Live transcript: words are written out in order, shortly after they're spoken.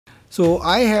So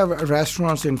I have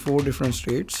restaurants in 4 different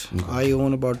states. I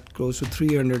own about close to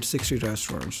 360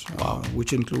 restaurants,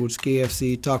 which includes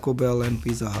KFC, Taco Bell, and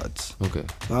Pizza Huts. Okay.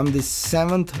 So I'm the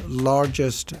 7th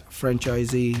largest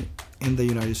franchisee in the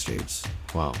United States.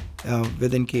 Wow.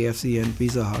 Within KFC and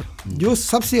Pizza Hut. جو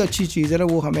سب سے اچھی چیز ہے نا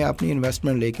وہ ہمیں اپنی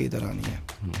investment لے کے ادھر آنی ہے.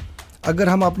 اگر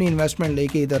ہم اپنی انویسٹمنٹ لے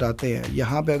کے ادھر آتے ہیں,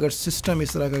 یہاں پہ اگر سسٹم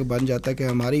اس طرح کا بن جاتا ہے کہ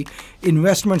ہماری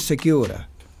انویسٹمنٹ سیکیور ہے,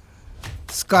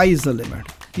 sky is the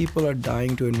limit. People are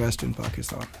dying to invest in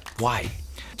Pakistan. Why?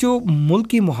 جو ملک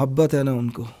کی محبت ہے نا ان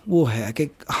کو, وہ ہے کہ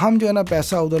ہم جو ہے نا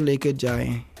پیسہ ادھر لے کے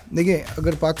جائیں. دیکھیں,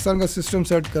 اگر پاکستان کا سسٹم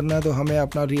سیٹ کرنا ہے تو ہمیں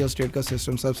اپنا ریئل اسٹیٹ کا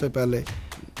سسٹم سب سے پہلے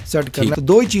سیٹ کرنا ہے.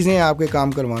 2 ہی چیزیں ہیں آپ کے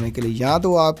کام کروانے کے لیے, یا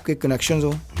تو آپ کے کنیکشنز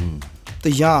ہوں تو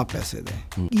یا آپ پیسے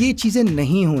دیں. یہ چیزیں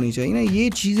نہیں ہونی چاہیے نا. یہ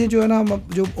چیزیں جو ہے نا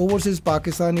جو اوورسیز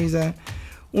پاکستانیز ہیں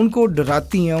ان کو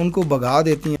ڈراتی ہیں, ان کو بھگا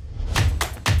دیتی ہیں.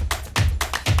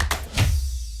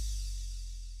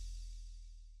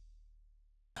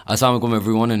 Assalamu alaikum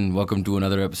everyone and welcome to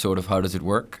another episode of How Does It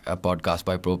Work, a podcast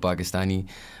by Expat Pakistani.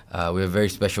 We have a very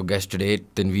special guest today,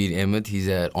 Tanweer Ahmed. He's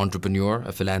an entrepreneur,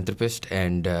 a philanthropist,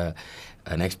 and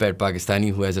an expat Pakistani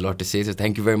who has a lot to say. So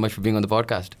thank you very much for being on the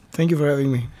podcast. Thank you for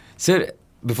having me. Sir,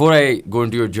 before I go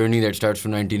into your journey that starts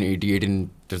from 1988, and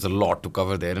there's a lot to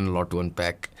cover there and a lot to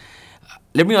unpack,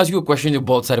 let me ask you a question that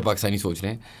बहुत सारे पाकिस्तानी सोच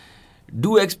रहे हैं.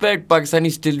 Do expat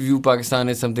Pakistani still view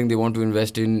Pakistan as something they want to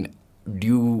invest in?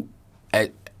 Do you,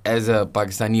 as a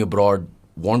Pakistani abroad,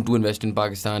 want to invest in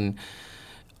Pakistan?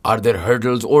 Are there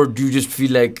hurdles, or do you just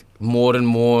feel like more and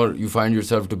more you find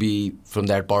yourself to be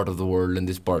from that part of the world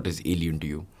and this part is alien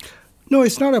to you? No,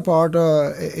 it's not a part.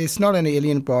 It's not an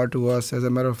alien part to us. As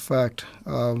a matter of fact,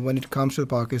 when it comes to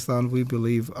Pakistan, we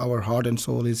believe our heart and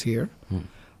soul is here.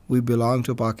 We belong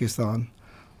to Pakistan.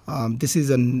 This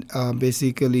is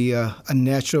basically a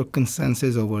natural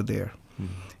consensus over there.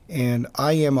 And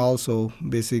I am also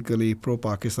basically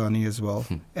pro-Pakistani as well.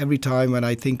 Every time when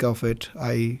I think of it,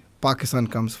 Pakistan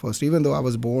comes first. Even though I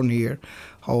was born here,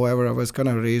 however, I was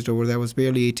kind of raised over there. I was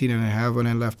barely 18 and a half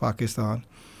when I left Pakistan.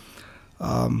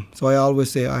 So I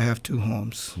always say I have 2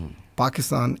 homes,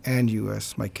 Pakistan and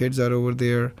US. My kids are over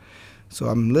there.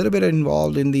 So I'm a little bit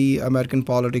involved in the American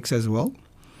politics as well.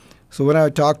 So when I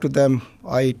talk to them,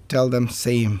 I tell them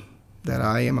same, that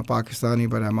I am a Pakistani,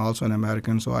 but I'm also an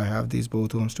American, so I have these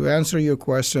both homes. To answer your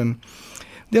question,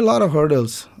 there are a lot of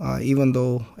hurdles, even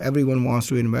though everyone wants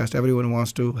to invest, everyone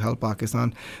wants to help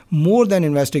Pakistan. More than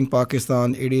investing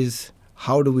Pakistan, it is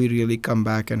how do we really come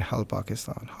back and help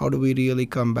Pakistan? How do we really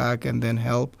come back and then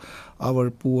help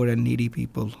our poor and needy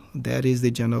people? That is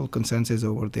the general consensus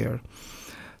over there.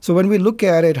 So when we look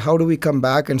at it, how do we come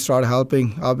back and start helping?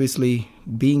 Obviously,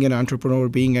 being an entrepreneur,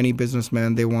 being any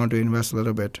businessman, they want to invest a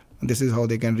little bit. And this is how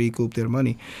they can recoup their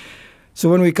money. So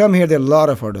when we come here, there are a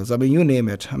lot of hurdles. I mean, you name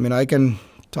it. I mean, I can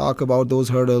talk about those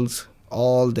hurdles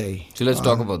all day. So let's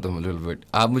talk about them a little bit.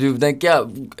 آپ مجھے بتائیں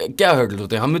کیا hurdles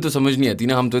ہوتے ہیں؟ ہمیں تو سمجھ نہیں آتی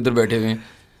نا, ہم تو ادھر بیٹھے ہوئے ہیں.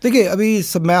 دیکھیے, ابھی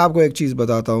میں آپ کو ایک چیز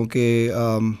بتاتا ہوں کہ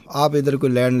آپ ادھر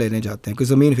کوئی لینڈ لینے جاتے ہیں, کوئی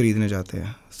زمین خریدنے جاتے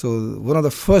ہیں. So one of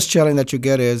the first challenge that you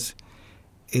get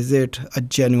is it a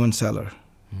genuine seller?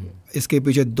 اس کے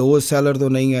پیچھے 2 سیلر تو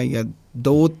نہیں ہے, یا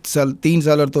 3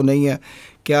 سیلر تو نہیں ہے,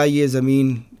 کیا یہ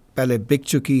زمین پہلے بک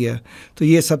چکی ہے؟ تو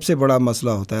یہ سب سے بڑا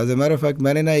مسئلہ ہوتا ہے. As a matter of fact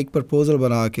میں نے نا ایک پرپوزل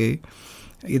بنا کے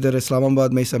ادھر اسلام آباد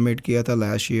میں سبمٹ کیا تھا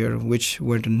last year, which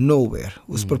went know where.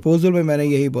 Us proposal میں نے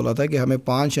یہی بولا تھا کہ ہمیں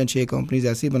 5 یا 6 کمپنیز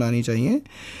ایسی بنانی چاہیے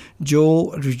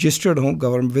جو رجسٹرڈ ہوں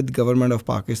ود گورنمنٹ آف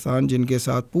پاکستان, جن کے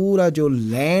ساتھ پورا جو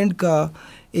لینڈ کا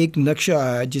ایک نقشہ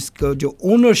ہے, جس کا جو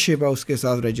اونرشپ ہے اس کے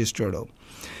ساتھ رجسٹرڈ ہو.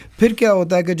 پھر کیا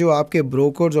ہوتا ہے کہ جو آپ کے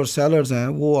بروکرز اور سیلرز ہیں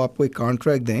وہ آپ کو ایک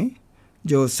کانٹریکٹ دیں,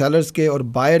 جو سیلرز کے اور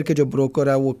بائر کے جو بروکر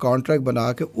ہے وہ کانٹریکٹ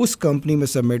بنا کے اس کمپنی میں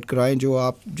سبمٹ کرائیں,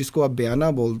 جس کو آپ بیانہ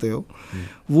بولتے ہو.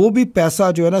 وہ بھی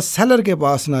پیسہ جو ہے نا سیلر کے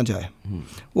پاس نہ جائے,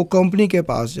 وہ کمپنی کے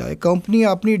پاس جائے. کمپنی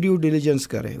اپنی ڈیو ڈیلیجنس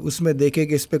کرے, اس میں دیکھے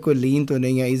کہ اس پہ کوئی لین تو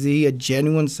نہیں ہے, از ہی اے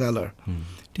جینوئن سیلر,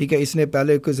 ٹھیک ہے, اس نے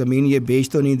پہلے کوئی زمین یہ بیچ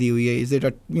تو نہیں دی ہوئی ہے, is it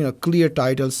a clear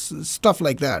title, stuff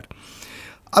like that.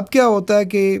 اب کیا ہوتا ہے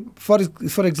کہ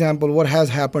for example what has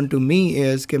happen to me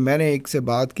از کہ میں نے ایک سے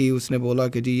بات کی, اس نے بولا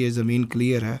کہ جی یہ زمین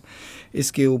کلیئر ہے,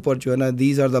 اس کے اوپر جو ہے نا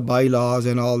these are the by laws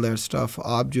and all that stuff,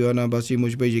 آپ جو ہے نا بس یہ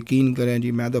مجھ پہ یقین کریں,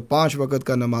 جی میں تو 5 وقت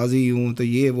کا نمازی ہوں, تو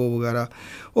یہ وہ وغیرہ.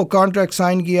 وہ کانٹریکٹ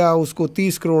سائن کیا, اس کو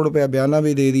 30 کروڑ روپیہ بیانہ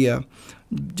بھی دے دیا.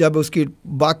 جب اس کی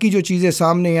باقی جو چیزیں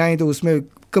سامنے آئیں تو اس میں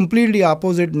کمپلیٹلی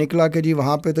اپوزٹ نکلا کہ جی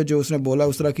وہاں پہ تو جو اس نے بولا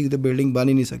اس طرح کی تو بلڈنگ بن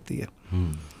ہی نہیں سکتی ہے.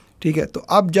 ٹھیک ہے, تو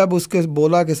اب جب اس کے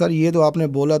بولا کہ سر یہ تو آپ نے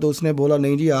بولا, تو اس نے بولا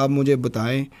نہیں جی آپ مجھے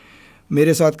بتائیں,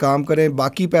 میرے ساتھ کام کریں,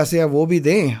 باقی پیسے ہیں وہ بھی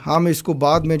دیں, ہم اس کو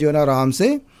بعد میں جو ہے نا آرام سے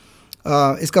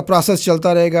اس کا پروسیس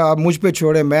چلتا رہے گا, آپ مجھ پہ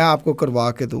چھوڑیں, میں آپ کو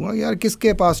کروا کے دوں گا. یار کس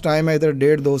کے پاس ٹائم ہے ادھر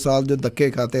 1.5-2 سال جو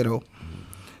دھکے کھاتے رہو,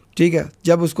 ٹھیک ہے.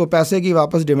 جب اس کو پیسے کی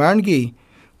واپس ڈیمانڈ کی,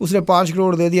 اس نے 5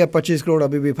 کروڑ دے دیا, 25 کروڑ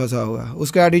ابھی بھی پھنسا ہوا ہے.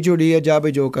 اس کا ایٹیچیوڈ یہ ہے جا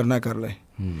بھی جو کرنا کر لے.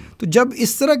 تو جب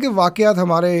اس طرح کے واقعات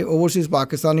ہمارے اوورسیز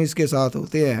پاکستانیز کے ساتھ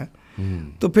ہوتے ہیں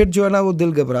تو پھر جو ہے نا وہ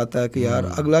دل گھبراتا ہے کہ یار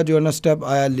اگلا جو ہے نا اسٹیپ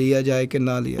آیا لیا جائے کہ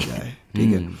نہ لیا جائے.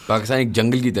 ٹھیک ہے, پاکستان ایک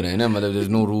جنگل کی طرح ہے نا, مطلب there's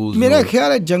no rules. میرا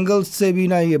خیال ہے جنگل سے بھی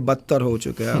نا یہ بدتر ہو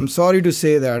چکا ہے. I'm sorry to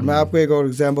say that. میں آپ کو ایک اور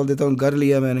ایگزامپل دیتا ہوں. گھر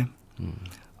لیا میں نے,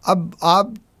 اب آپ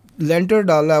لینٹر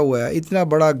ڈالا ہوا ہے, اتنا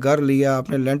بڑا گھر لیا آپ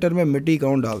نے, لینٹر میں مٹی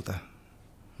کون ڈالتا ہے؟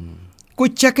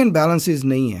 کوئی چیک اینڈ بیلنسز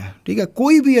نہیں ہے. ٹھیک ہے,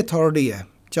 کوئی بھی اتھارٹی ہے,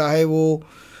 چاہے وہ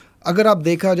اگر آپ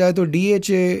دیکھا جائے تو D H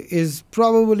A is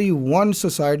probably one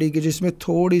society کی جس میں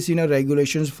تھوڑی سی نا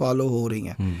ریگولیشنز فالو ہو رہی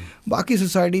ہیں. باقی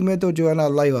سوسائٹی میں تو جو ہے نا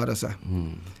اللہ ہی وارث ہے.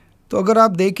 تو اگر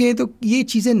آپ دیکھیں تو یہ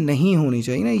چیزیں نہیں ہونی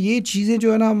چاہیے نا. یہ چیزیں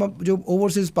جو ہے نا جو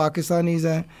اوورسیز پاکستانیز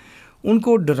ہیں ان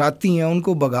کو ڈراتی ہیں, ان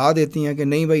کو بھگا دیتی ہیں کہ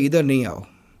نہیں بھائی ادھر نہیں آؤ.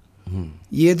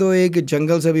 یہ تو ایک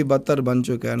جنگل سے بھی بدتر بن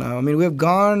چکا ہے نا. I mean we have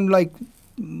gone like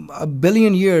a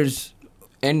billion years.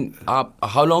 And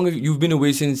how long have you been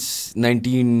away since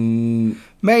 19...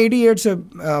 میں 88 سے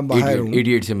باہر ہوں.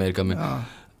 88 سے امریکہ میں.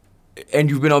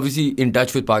 And you've been obviously in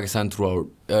touch with Pakistan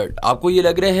throughout. آپ کو یہ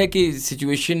لگ رہا ہے کہ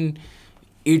سچویشن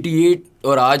 88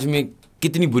 اور آج میں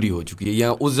کتنی بری ہو چکی ہے,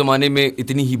 یا اس زمانے میں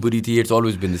اتنی ہی بری تھی؟ It's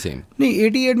always been the same. نہیں,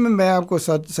 88 میں آپ کو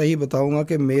صحیح بتاؤں گا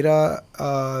کہ میرا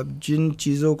جن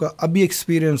چیزوں کا ابھی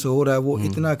ایکسپیرینس ہو رہا ہے وہ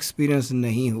اتنا ایکسپیرینس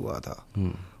نہیں ہوا تھا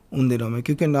ان دنوں میں,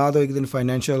 کیونکہ نہ تو ایک دن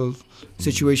فائنینشیل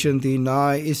سچویشن تھی,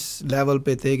 نہ اس لیول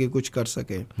پہ تھے کہ کچھ کر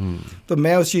سکے. تو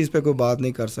میں اس چیز پہ کوئی بات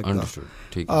نہیں کر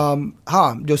سکتا.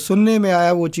 ہاں, جو سننے میں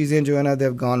آیا وہ چیزیں جو ہے نا they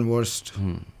have gone worst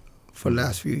for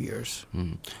last few years.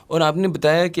 اور آپ نے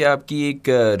بتایا کہ آپ کی ایک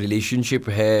ریلیشن شپ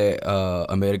ہے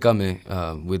امریکہ میں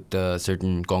with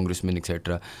certain congressmen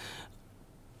etc.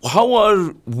 How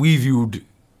are we viewed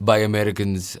by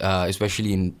Americans,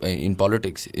 especially in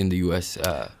politics in the US?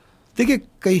 دیکھیے,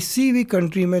 کسی بھی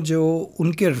کنٹری میں جو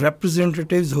ان کے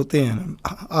ریپرزنٹیٹیوز ہوتے ہیں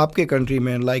آپ کے کنٹری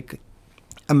میں, لائک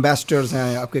امبیسڈرز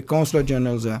ہیں, آپ کے کونسلر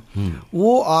جنرلز ہیں,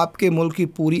 وہ آپ کے ملک کی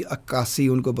پوری عکاسی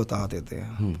ان کو بتا دیتے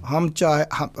ہیں. ہم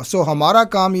ہمارا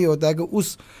کام یہ ہوتا ہے کہ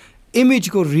اس امیج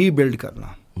کو ری بلڈ کرنا.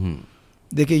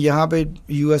 دیکھیے یہاں پہ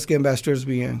یو ایس کے امبیسڈرز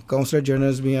بھی ہیں, کونسلر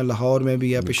جنرلز بھی ہیں, لاہور میں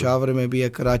بھی ہے, پشاور میں بھی ہے,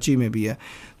 کراچی میں بھی ہے.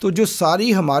 تو جو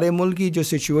ساری ہمارے ملک کی جو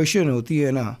سچویشن ہوتی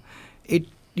ہے نا,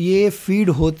 یہ فیڈ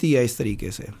ہوتی ہے اس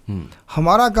طریقے سے.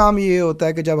 ہمارا کام یہ ہوتا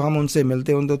ہے کہ جب ہم ان سے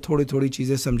ملتے ہیں ان کو تھوڑی تھوڑی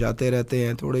چیزیں سمجھاتے رہتے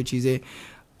ہیں, تھوڑی چیزیں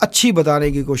اچھی بتانے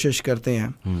کی کوشش کرتے ہیں.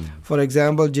 فار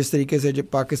ایگزامپل جس طریقے سے جب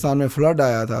پاکستان میں فلڈ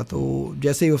آیا تھا, تو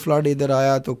جیسے ہی وہ فلڈ ادھر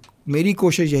آیا تو میری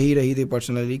کوشش یہی رہی تھی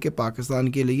پرسنلی کہ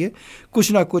پاکستان کے لیے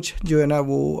کچھ نہ کچھ جو ہے نا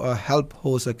وہ ہیلپ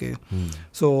ہو سکے.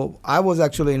 سو I was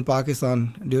actually in Pakistan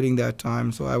during that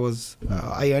time. So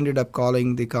I ended up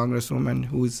calling the Congress women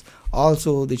who is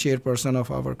also the chair person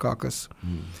of our cocks.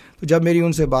 تو جب میری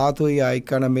ان سے بات ہوئی, I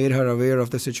kind of made Hare aware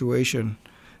of the situation.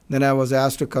 Then I was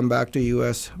asked to come back to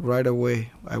US right away.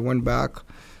 I went back.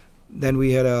 Then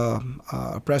we had a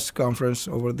press conference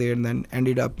over there and then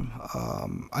ended up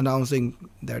announcing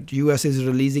that US is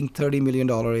releasing $30 million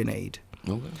in aid.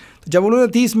 Okay. جب انہوں نے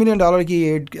 $30 million کی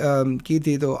add کی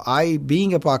تھی تو I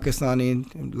being a Pakistani,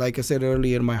 like I said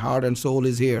earlier, my heart and soul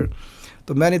is here.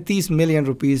 تو میں نے $30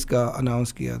 million کا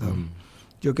اناؤنس کیا تھا,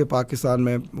 جو کہ پاکستان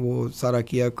میں وہ سارا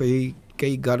کیا,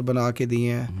 کئی گھر بنا کے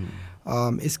دیے ہیں.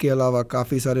 اس کے علاوہ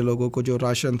کافی سارے لوگوں کو جو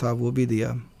راشن تھا وہ بھی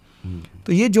دیا.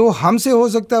 تو یہ جو ہم سے ہو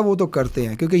سکتا ہے وہ تو کرتے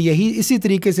ہیں, کیونکہ اسی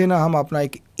طریقے سے نا ہم اپنا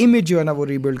ایک امیج جو ہے نا وہ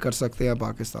ریبلڈ کر سکتے ہیں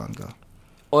پاکستان کا.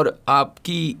 اور آپ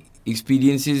کی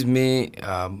ایکسپیرینسز میں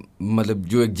مطلب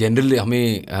جو ایک جنرل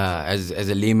ہمیں ایز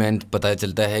اے لے مین پتہ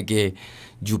چلتا ہے کہ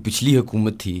جو پچھلی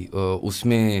حکومت تھی اس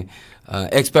میں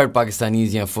ایکسپیٹ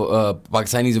پاکستانیز یا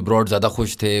پاکستانیز ابراڈ زیادہ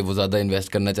خوش تھے, وہ زیادہ انویسٹ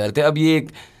کرنا چاہ رہے تھے. اب یہ ایک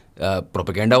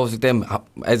پروپیگنڈا ہو سکتا ہے,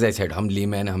 ایز اے سیڈ ہم لے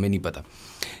مین ہمیں نہیں پتہ.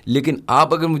 لیکن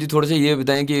آپ اگر مجھے تھوڑا سا یہ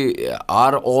بتائیں کہ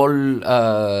are all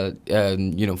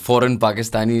foreign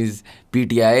Pakistanis P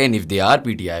T I, and if they R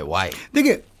P T I Y?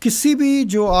 دیکھیے, کسی بھی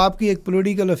جو آپ کی ایک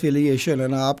پولیٹیکل افیلیشن ہے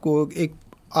نا, آپ کو ایک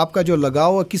آپ کا جو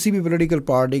لگاؤ ہے کسی بھی پولیٹیکل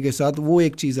پارٹی کے ساتھ, وہ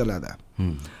ایک چیز علیحدہ ہے.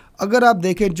 اگر آپ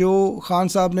دیکھیں جو خان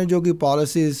صاحب نے جو کہ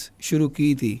پالیسیز شروع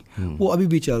کی تھی وہ ابھی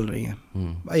بھی چل رہی ہیں.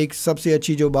 ایک سب سے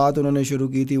اچھی جو بات انہوں نے شروع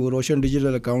کی تھی وہ روشن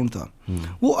ڈیجیٹل اکاؤنٹ تھا,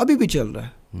 وہ ابھی بھی چل رہا ہے.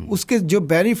 اس کے جو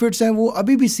بینیفٹس ہیں وہ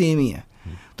ابھی بھی سیم ہی ہیں.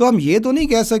 تو ہم یہ تو نہیں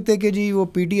کہہ سکتے کہ جی وہ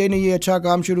پی ٹی آئی نے یہ اچھا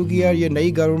کام شروع کیا, یہ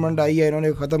نئی گورنمنٹ آئی ہے انہوں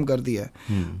نے ختم کر دیا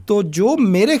ہے. تو جو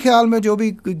میرے خیال میں جو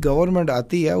بھی گورنمنٹ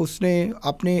آتی ہے اس نے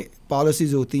اپنے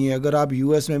پالیسیز ہوتی ہیں. اگر آپ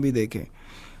یو ایس میں بھی دیکھیں,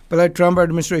 پہلے ٹرمپ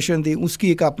ایڈمنسٹریشن تھی, اس کی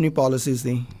ایک اپنی پالیسیز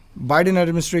تھیں, بائیڈن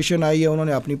ایڈمنسٹریشن آئی ہے, انہوں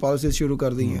نے اپنی پالیسیز شروع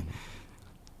کر دی ہیں.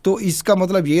 تو اس کا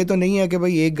مطلب یہ تو نہیں ہے کہ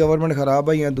بھائی ایک گورنمنٹ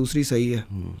خراب ہے یا دوسری صحیح ہے.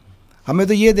 ہمیں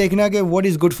تو یہ دیکھنا ہے کہ what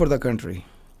is good for the country.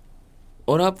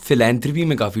 اور آپ فیلینتھرپی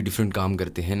میں کافی ڈفرینٹ کام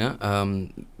کرتے ہیں نا.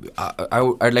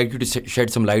 I like you to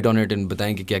shed some light on it and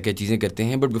بتائیں کہ کیا کیا چیزیں کرتے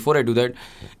ہیں. But before I do that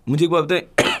مجھے ایک بات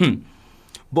بتائیں,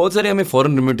 بہت سارے ہمیں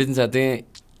فورن ریمیٹنس آتے ہیں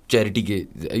چیریٹی کے,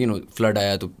 فلڈ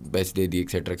آیا تو پیسے دے دیے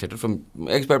etcetera etcetera from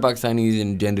expert Pakistanis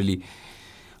in generally.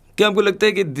 کیا آپ کو لگتا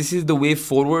ہے کہ دس از دا وے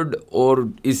فارورڈ اور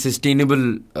is sustainable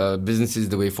business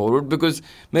is the way forward? Because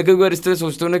میں کئی بار اس طرح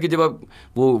سوچتا ہوں نا کہ جب آپ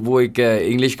وہ ایک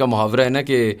انگلش کا محاورہ ہے نا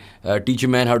کہ teach a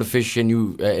main how to fish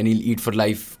and heel at for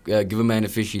life, give a main a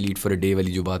fish heel at for a day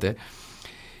والی جو بات ہے.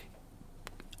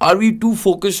 آر وی ٹو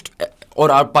فوکسڈ اور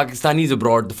are Pakistanis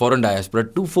abroad the foreign diaspora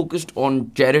too focused on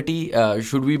charity?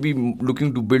 Should we be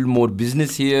looking to build more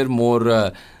business here, more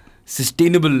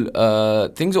sustainable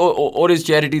things, or is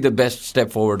charity the best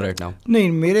step forward right now?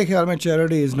 نہیں, میرے خیال میں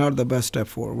charity is not the best step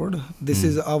forward. This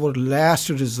is our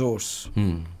last resource.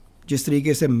 جس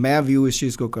طریقے سے میں view اس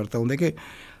چیز کو کرتا ہوں, دیکھیں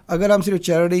اگر ہم صرف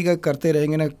چیریٹی کا کرتے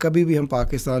رہیں گے نا, کبھی بھی ہم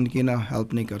پاکستان کی نا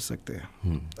ہیلپ نہیں کر سکتے.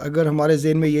 اگر ہمارے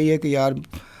ذہن میں یہی ہے کہ یار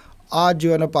آج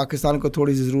جو ہے نا پاکستان کو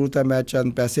تھوڑی سی ضرورت ہے, میں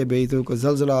چند پیسے بھیج دوں, کوئی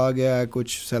زلزلہ آ گیا ہے,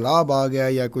 کچھ سیلاب آ گیا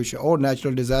یا کچھ اور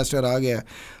نیچرل ڈیزاسٹر آ گیا ہے,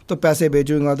 تو پیسے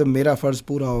بھیجوں گا تو میرا فرض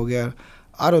پورا ہو گیا.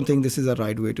 I don't think this is a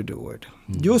right way to do it.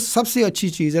 جو سب سے اچھی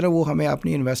چیز ہے نا, وہ ہمیں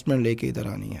اپنی انویسٹمنٹ لے کے ادھر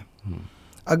آنی ہے.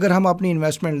 اگر ہم اپنی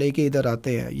انویسٹمنٹ لے کے ادھر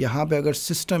آتے ہیں, یہاں پہ اگر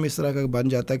سسٹم اس طرح کا بن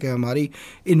جاتا ہے کہ ہماری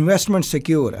انویسٹمنٹ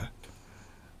سیکیور ہے,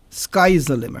 اسکائی از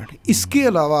دا لمٹ. اس کے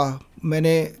علاوہ میں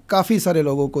نے کافی سارے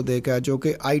لوگوں کو دیکھا ہے جو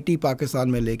کہ آئی ٹی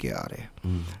پاکستان میں لے کے آ رہے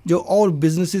ہیں, جو اور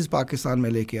بزنسز پاکستان میں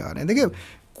لے کے آ رہے ہیں. دیکھیں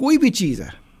کوئی بھی چیز ہے,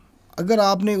 اگر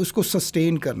آپ نے اس کو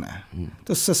سسٹین کرنا ہے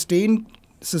تو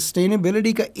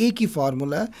سسٹینیبلٹی کا ایک ہی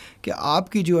فارمولا ہے کہ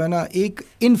آپ کی جو ہے نا ایک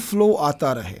انفلو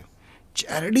آتا رہے.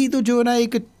 چیریٹی تو جو ہے نا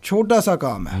ایک چھوٹا سا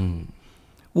کام ہے,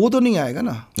 وہ تو نہیں آئے گا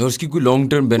نا, اور اس کی کوئی لانگ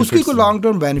ٹرم بینیفٹ, اس کی کوئی لانگ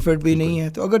ٹرم بینیفٹ بھی نہیں ہے.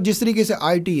 تو اگر جس طریقے سے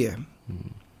آئی ٹی ہے,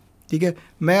 ٹھیک ہے,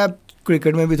 میں اب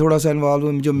کرکٹ میں بھی تھوڑا سا انوالو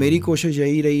ہوں. جو میری کوشش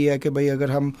یہی رہی ہے کہ بھائی اگر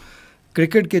ہم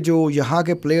کرکٹ کے جو یہاں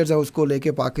کے پلیئرز ہیں اس کو لے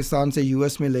کے پاکستان سے یو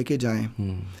ایس میں لے کے جائیں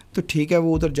تو ٹھیک ہے,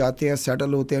 وہ ادھر جاتے ہیں,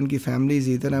 سیٹل ہوتے ہیں, ان کی فیملیز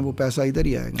ادھر ہیں, وہ پیسہ ادھر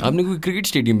ہی آئے گا. آپ نے کوئی کرکٹ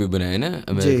اسٹیڈیم بھی بنایا ہے نا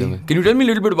امریکہ میں. Can you tell me a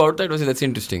little bit about that? That's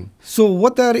interesting. So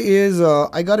what that is,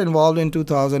 I got involved in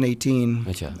 2018.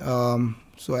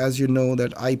 So as you know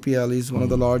that IPL is one of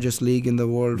the largest league in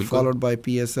the world, followed by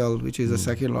PSL, which is the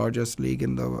second largest league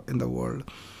in the world.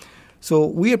 So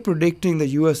we are predicting the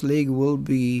US league will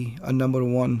be a number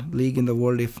one league in the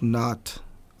world, if not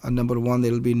a number one,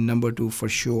 it will be number two for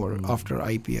sure after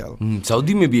IPL.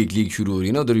 سعودی میں بھی ایک league شروع ہو رہی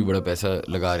ہے نا, ادھر بھی بڑا پیسہ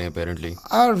لگا رہے ہیں apparently.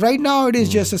 Right now it is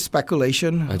just a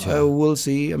speculation. We'll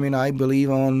see. I mean, I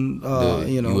believe on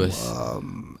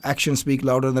actions speak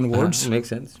louder than words.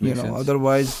 Makes sense.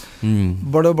 Otherwise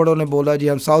بڑوں نے بولا جی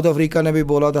ہم ساؤتھ افریقہ نے بھی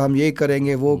بولا تھا ہم یہ کریں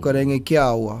گے وہ کریں گے, کیا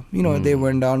ہوا؟ They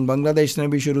went down. بنگلہ دیش نے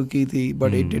بھی شروع کی تھی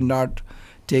but it did not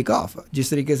take off. جس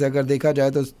طریقے سے اگر دیکھا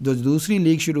جائے تو جو دوسری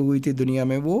لیگ شروع ہوئی تھی دنیا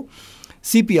میں وہ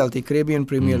CPL تھی, کریبین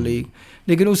پریمیئر لیگ,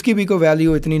 لیکن اس کی بھی کوئی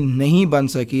ویلیو اتنی نہیں بن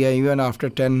سکی ہے ایون آفٹر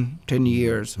 10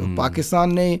 years.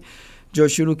 پاکستان نے جو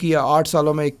شروع کیا 8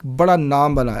 سالوں میں ایک بڑا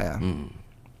نام بنایا.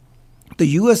 تو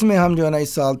US میں ہم جو ہے نا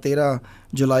اس سال 13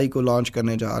 جولائی کو لانچ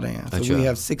کرنے جا رہے ہیں. So we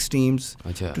have 6 teams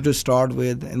to start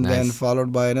with, and then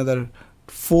followed by another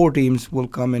 4 teams will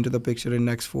come into the picture in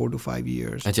next 4 to 5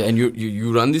 years. Achha, and you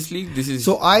run this league? This is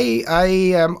so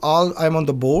I'm on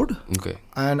the board. Okay.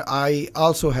 And I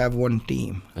also have one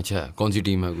team. Achha, kaun si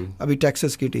team hai abhi? Abhi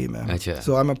Texas ki team hai. Achha.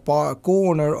 So I'm a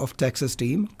co-owner of Texas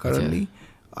team currently.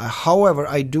 However,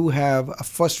 I do have a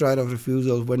first right of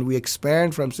refusal. When we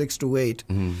expand from 6 to 8,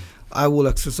 I will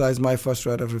exercise my first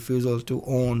right of refusal to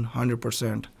own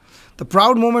 100%. The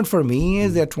proud moment for me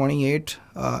is there are 28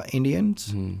 Indians,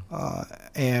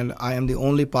 and I am the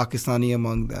only Pakistani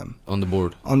among them. On the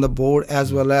board? On the board,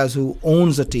 as well as who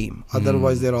owns the team.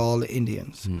 Otherwise, they're all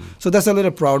Indians. So that's a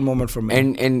little proud moment for me.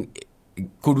 And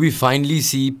could we finally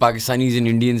see Pakistanis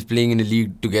and Indians playing in a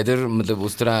league together? مطلب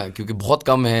اس طرح کیونکہ بہت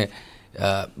کم ہے,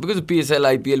 because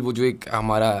PSL, IPL وہ جو ایک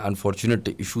ہمارا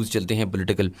unfortunate issues چلتے ہیں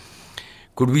political.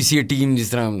 Could we see a team جس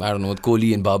طرح I don't know Kohli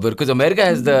and Babar, because America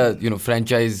has the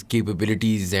franchise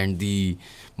capabilities and the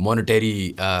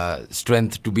monetary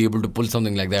strength to be able to pull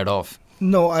something like that off?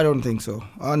 No, I don't think so.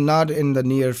 Not in the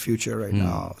near future right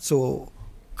now. So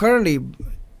currently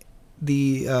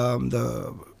the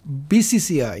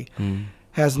BCCI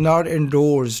has not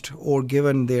endorsed or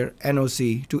given their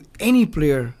NOC to any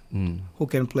player who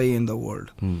can play in the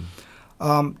world.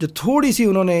 جو تھوڑی سی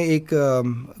انہوں نے ایک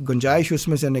گنجائش اس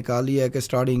میں سے نکالی ہے کہ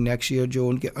اسٹارٹنگ نیکسٹ ایئر جو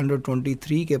ان کے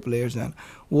under-23 کے پلیئرز ہیں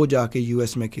وہ جا کے یو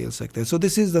ایس میں کھیل سکتے ہیں. سو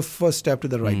دس از the first step to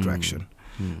the right direction.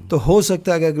 تو ہو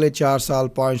سکتا ہے کہ اگلے 4 سال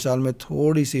 5 سال میں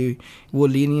تھوڑی سی وہ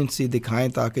لینینسی دکھائیں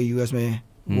تاکہ یو ایس میں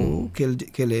وہ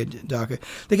کھیلے جا کے.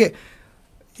 دیکھیے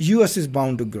U S is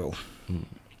bound to grow.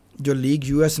 جو لیگ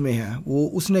یو ایس میں ہے وہ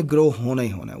اس نے گرو ہونا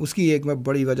ہی ہونا ہے. اس کی ایک میں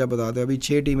بڑی وجہ بتا دوں. ابھی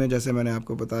 6 ٹیمیں جیسے میں نے آپ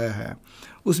کو بتایا ہے,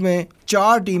 اس میں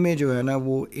 4 ٹیمیں جو ہے نا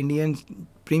وہ انڈین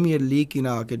پریمیئر لیگ کی نہ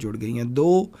آ کے جڑ گئی ہیں.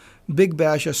 2 بگ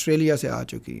بیش آسٹریلیا سے آ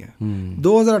چکی ہیں.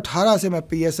 2018 سے میں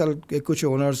پی ایس ایل کے کچھ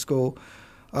اونرز کو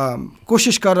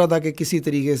کوشش کر رہا تھا کہ کسی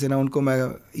طریقے سے نا ان کو میں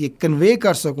یہ کنوے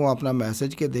کر سکوں اپنا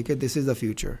میسج کہ دیکھیں دس از دا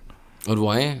فیوچر. اور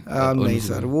وہ آئے نہیں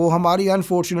سر, وہ ہماری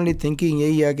انفارچونیٹلی تھنکنگ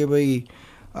یہی ہے کہ بھائی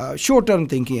شارٹ ٹرم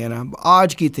تھنکنگ ہے نا,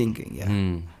 آج کی تھنکنگ ہے.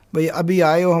 بھائی ابھی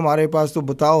آئے ہو ہمارے پاس تو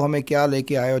بتاؤ ہمیں کیا لے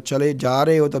کے آئے ہو, چلے جا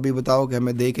رہے ہو تو ابھی بتاؤ کہ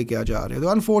ہمیں دے کے کیا جا رہے ہو. تو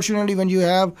unfortunately when you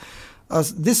have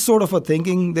this sort of a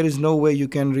thinking, there is no way you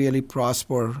can really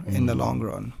prosper in the long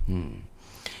run.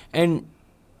 And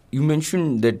you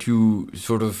mentioned that you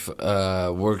sort of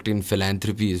worked in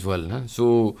philanthropy as well, na? So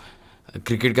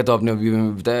cricket کا تو آپ نے ابھی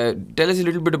بتایا. Tell us a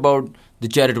little bit about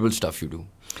the charitable stuff you do.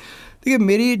 دیکھیے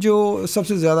میری جو سب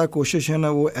سے زیادہ کوشش ہے نا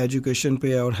وہ ایجوکیشن پہ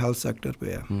ہے اور ہیلتھ سیکٹر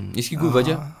پہ ہے. اس کی کوئی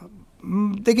وجہ؟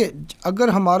 دیکھیے اگر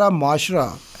ہمارا معاشرہ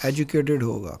ایجوکیٹڈ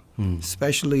ہوگا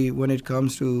especially when it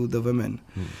comes to the women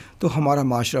تو ہمارا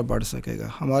معاشرہ بڑھ سکے گا.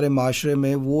 ہمارے معاشرے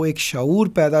میں وہ ایک شعور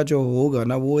پیدا جو ہوگا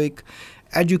نا وہ ایک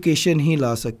ایجوکیشن ہی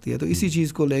لا سکتی ہے. تو اسی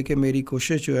چیز کو لے کے میری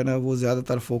کوشش جو ہے نا وہ زیادہ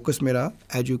تر فوکس میرا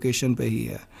ایجوکیشن پہ ہی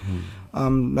ہے.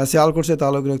 میں سیالکوٹ سے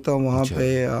تعلق رکھتا ہوں. وہاں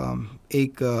پہ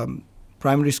ایک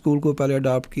پرائمری اسکول کو پہلے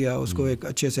اڈاپٹ کیا, اس کو ایک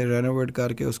اچھے سے رینوویٹ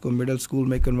کر کے اس کو مڈل اسکول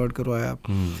میں کنورٹ کروایا.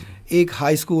 ایک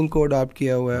ہائی اسکول کو اڈاپٹ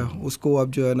کیا ہوا ہے, اس کو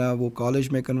اب جو ہے نا وہ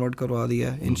کالج میں کنورٹ کروا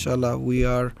دیا ہے. انشاءاللہ we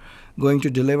are going to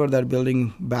deliver that building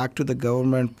back to the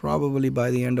government probably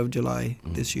by the end of July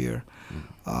this year.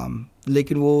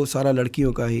 لیکن وہ سارا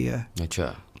لڑکیوں کا ہی ہے.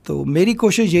 اچھا. تو میری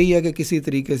کوشش یہی ہے کہ کسی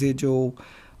طریقے سے جو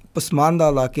پسماندہ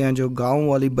علاقے ہیں, جو گاؤں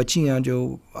والی بچیاں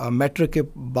جو میٹرک کے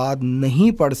بعد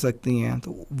نہیں پڑھ سکتی ہیں,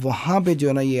 تو وہاں پہ جو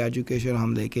ہے نا یہ ایجوکیشن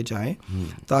ہم لے کے جائیں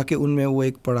تاکہ ان میں وہ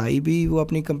ایک پڑھائی بھی وہ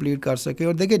اپنی کمپلیٹ کر سکے.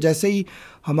 اور دیکھیں جیسے ہی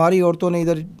ہماری عورتوں نے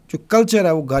ادھر جو کلچر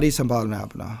ہے وہ گھر ہی سنبھالنا ہے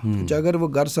اپنا, اگر وہ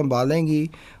گھر سنبھالیں گی,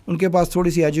 ان کے پاس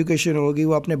تھوڑی سی ایجوکیشن ہوگی,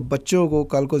 وہ اپنے بچوں کو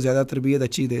کل کو زیادہ تربیت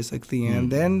اچھی دے سکتی ہیں.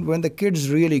 Then when the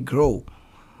kids really گرو,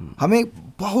 ہمیں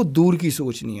بہت دور کی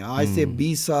سوچنی ہے, آج سے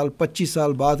 20 سال 25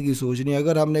 سال بعد کی سوچنی ہے.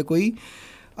 اگر ہم نے کوئی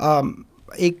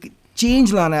ایک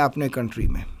چینج لانا ہے اپنے کنٹری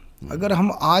میں, اگر ہم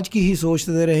آج کی ہی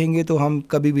سوچتے رہیں گے تو ہم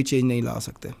کبھی بھی چینج نہیں لا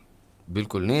سکتے.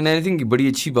 بالکل نہیں. آئی تھنک بڑی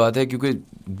اچھی بات ہے کیونکہ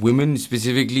ویمن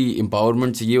اسپیسیفکلی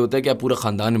امپاورمنٹ سے یہ ہوتا ہے کہ آپ پورا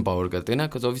خاندان امپاور کرتے ہیں نا,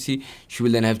 because obviously she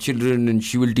will then have children and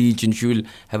she will teach and she will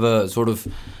have a sort of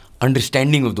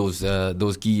understanding of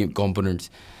those key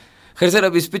components. خیر سر,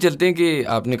 اب اس پہ چلتے ہیں کہ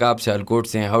آپ نے کہا آپ سیالکوٹ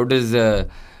سے ہیں. How does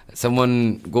someone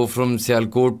go from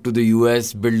Sialkot to the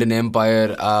US, build an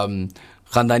empire?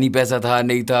 خاندانی پیسہ تھا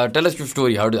نہیں تھا? Tell us your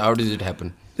story. How does it happen?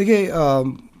 دیکھیے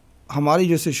ہماری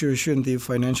جو سچویشن تھی,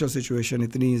 فائنینشیل سچویشن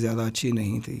اتنی زیادہ اچھی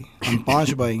نہیں تھی. ہم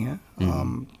 5 بھائی ہیں,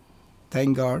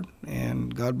 thank God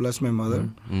and God bless my mother,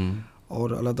 اور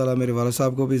اللہ تعالیٰ میرے والد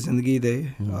صاحب کو بھی زندگی دے.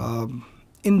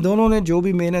 ان دونوں نے جو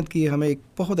بھی محنت کی ہمیں ایک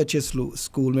بہت اچھے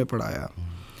اسکول میں پڑھایا.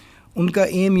 ان کا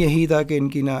ایم یہی تھا کہ ان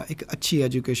کی نا ایک اچھی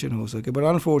ایجوکیشن ہو سکے. But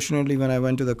unfortunately when I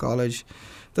went to the college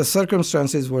the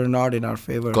circumstances were not in our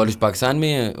fever. College Pakistan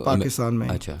میں ہے؟ پاکستان میں.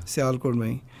 اچھا. سیالکوٹ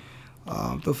میں ہی.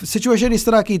 تو سچویشن اس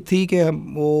طرح کی تھی کہ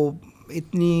وہ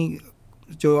اتنی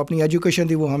جو اپنی ایجوکیشن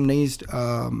تھی وہ ہم نہیں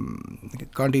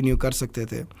کنٹینیو کر سکتے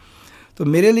تھے. تو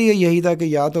میرے لیے یہی تھا کہ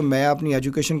یا تو میں اپنی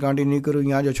ایجوکیشن کنٹینیو کروں,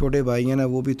 یا جو چھوٹے بھائی ہیں نا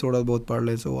وہ بھی تھوڑا بہت پڑھ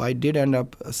لیں. سو آئی ڈڈ and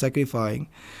up sacrificing.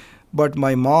 But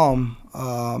my mom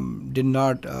did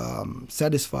not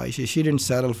satisfy. She didn't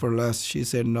settle for less. She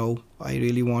said, no, I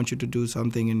really want you to do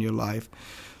something in your life.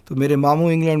 تو میرے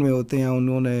ماموں انگلینڈ میں ہوتے ہیں,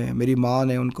 انہوں نے میری ماں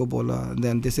نے ان کو بولا.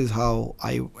 دین دس is how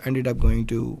I ended up going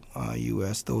to U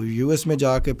S. تو یو ایس میں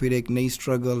جا کے پھر ایک نئی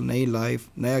اسٹرگل, نئی لائف,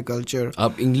 نیا کلچر.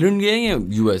 آپ انگلینڈ گئے یا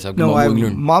یو ایس؟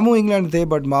 ماموں انگلینڈ تھے,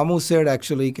 بٹ ماموں سیڈ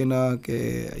ایکچولی کہ نا کہ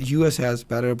U S has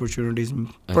better opportunities.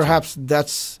 Perhaps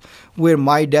that's where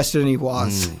my destiny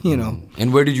was, you know.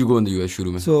 And where did you go in the US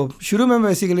شروع میں؟ So شروع میں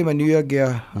بیسیکلی میں نیو یارک گیا.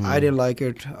 I didn't like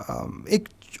it. ایک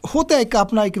ہوتا ہے کہ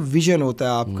اپنا ایک ویژن ہوتا ہے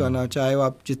آپ کا نا, چاہے وہ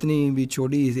آپ جتنی بھی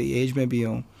چھوٹی ایج میں بھی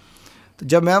ہوں. تو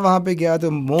جب میں وہاں پہ گیا تو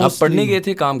آپ پڑھنے گئے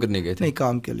تھے, کام کرنے گئے تھے؟ نہیں,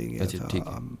 کام کے لیے گیا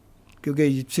تھا,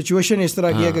 کیونکہ سچویشن اس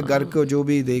طرح کی ہے کہ گھر کو جو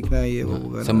بھی دیکھنا ہے یہ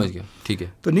ہوگا. سمجھ گیا, ٹھیک ہے.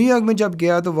 تو نیو یارک میں جب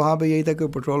گیا تو وہاں پہ یہی تھا کہ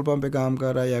پیٹرول پمپ پہ کام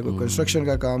کر رہا ہے, یا کوئی کنسٹرکشن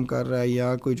کا کام کر رہا ہے,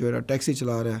 یا کوئی جو ہے نا ٹیکسی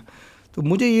چلا رہا ہے. تو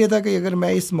مجھے یہ تھا کہ اگر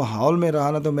میں اس ماحول میں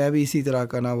رہا نا تو میں بھی اسی طرح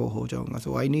کا نا وہ ہو جاؤں گا.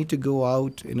 سو I need to go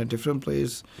out in a different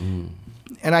place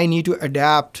and I need to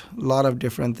adapt lot of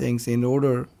different things in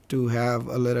order to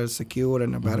have a little secure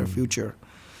and a better future.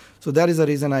 So that is the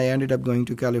reason I ended up going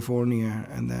to California,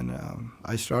 and then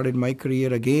I started my career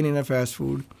again in a fast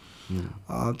food.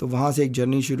 تو وہاں سے ایک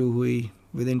journey شروع ہوئی.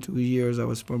 Within 2 years I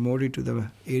was promoted to the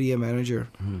area manager.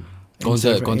 کون سا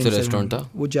restaurant تھا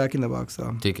وہ؟ جیک ان دا باکس تھا.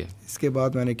 ٹھیک ہے. اس کے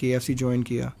بعد میں نے KFC جوائن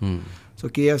کیا.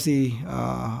 So KFC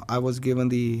I was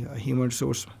given the human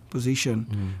resource position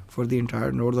for the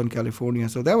entire Northern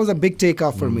California. So that was a big take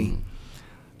off for me.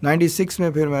 96 میں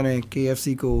پھر میں نے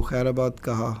KFC کو خیر آباد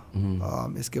کہا.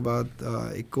 اس کے بعد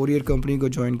ایک کوریئر کمپنی کو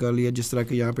جوائن کر لیا جس طرح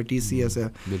کہ یہاں پہ TCS ہے.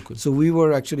 سو وی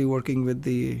were actually working with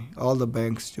the all the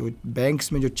banks. جو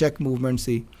بینکس میں جو چیک موومنٹس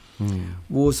تھی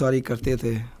وہ ساری کرتے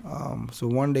تھے. سو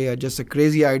one day just a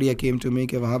crazy idea came to me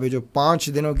کہ وہاں پہ جو 5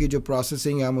 دنوں کی جو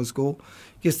پروسیسنگ ہے ہم اس کو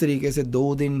کس طریقے سے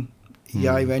 2 دن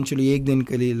یا ایونچولی 1 دن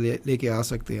کے لیے لے کے آ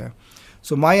سکتے ہیں.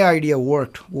 سو مائی آئیڈیا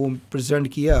ورکڈ. وہ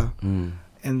پریزنٹ کیا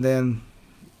and then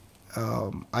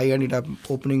I ended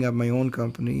up opening up my own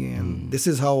company, and this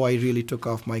is how I really took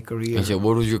off my career. Achha,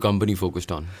 what was your company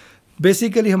focused on?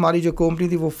 Basically ہماری جو company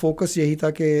تھی وہ focus یہی تھا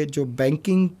کہ جو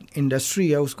banking industry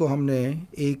ہے اس کو ہم نے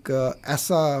ایک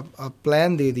ایسا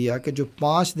پلان دے دیا کہ جو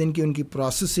 5 دن کی ان کی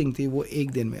پروسیسنگ تھی وہ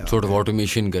 1 دن میں سورٹ آف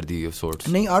آٹومیشن کر دی. سورٹ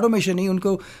نہیں آٹومیشن نہیں, ان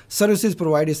کو سروسز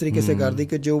پرووائڈ اس طریقے سے کر دی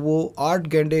کہ جو وہ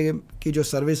 8 گھنٹے کی جو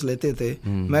سروس لیتے تھے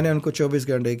میں نے ان کو 24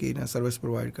 گھنٹے کی نا سروس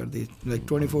پرووائڈ کر دی.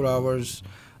 Like 24 hours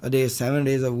a day, 7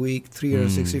 days a week,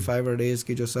 365 days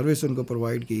کی جو سروس ان کو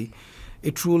پرووائڈ کی.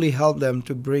 It truly helped them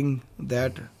to bring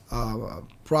that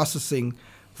processing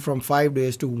from 5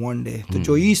 days to 1 day. تو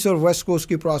جو ایسٹ اور ویسٹ کوسٹ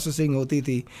کی پروسیسنگ ہوتی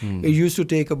تھی it used to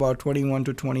take about 21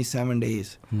 to 27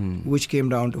 days, which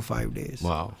came down to 5 days.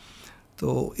 Wow.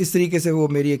 تو اس طریقے سے وہ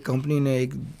میری ایک کمپنی نے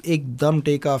ایک دم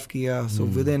ٹیک آف کیا. So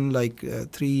with in like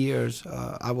 3 years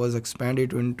I was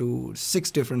expanded into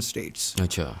 6 different states.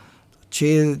 اچھا.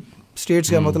 6 اسٹیٹس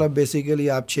کا مطلب بیسیکلی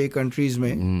آپ 6 کنٹریز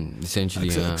میں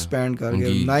ایکسپینڈ کر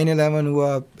گئے. 9/11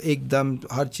 ہوا, ایک دم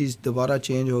ہر چیز دوبارہ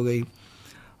چینج ہو گئی.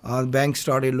 Bank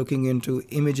started looking into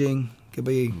imaging کہ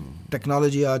بھائی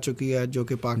ٹیکنالوجی آ چکی ہے جو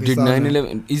کہ Pakistan.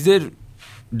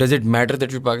 Does it matter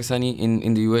that you're Pakistani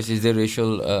in the US? Is there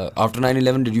racial after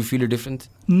 9/11 did you feel a difference?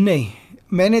 نہیں,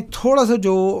 میں نے تھوڑا سا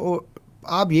جو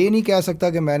آپ یہ نہیں کہہ سکتا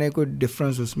کہ میں نے کوئی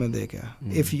ڈفرینس اس میں دیکھا.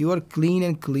 If you are clean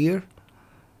and clear,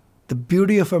 the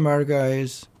beauty of America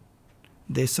is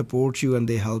they support you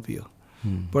and they help you.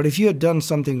 But if you have done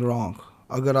something wrong,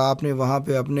 اگر آپ نے وہاں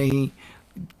پہ اپنے ہی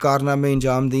کارنامے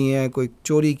انجام دیے ہیں, کوئی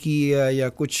چوری کی ہے یا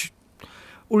کچھ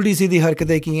الٹی سیدھی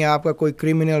حرکتیں کی ہیں, آپ کا کوئی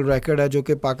کرمنل ریکارڈ ہے, جو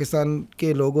کہ پاکستان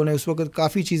کے لوگوں نے اس وقت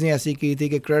کافی چیزیں ایسی کی تھی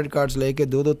کہ کریڈٹ کارڈز لے کے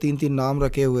 2 3 نام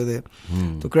رکھے ہوئے تھے.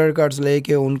 تو کریڈٹ کارڈز لے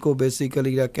کے ان کو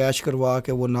بیسیکلی کیش کروا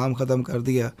کے وہ نام ختم کر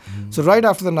دیا. So right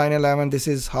after the 9/11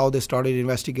 this is how they started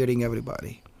investigating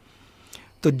everybody.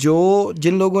 تو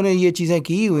جن لوگوں نے یہ چیزیں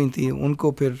کی ہوئی تھیں ان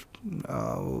کو پھر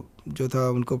جو تھا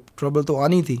ان کو ٹربل تو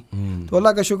آنی تھی. تو اللہ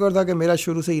کا شکر تھا کہ میرا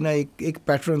شروع سے ہی نا ایک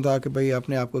پیٹرن تھا کہ بھائی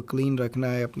اپنے آپ کو کلین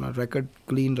رکھنا ہے, اپنا ریکارڈ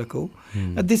کلین رکھو.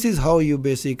 دس is how you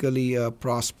basically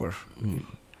prosper.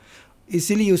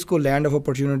 اسی لیے اس کو لینڈ آف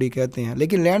اپرچونیٹی کہتے ہیں.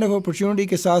 لیکن لینڈ آف اپرچونیٹی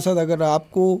کے ساتھ ساتھ اگر آپ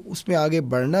کو اس میں آگے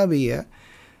بڑھنا بھی ہے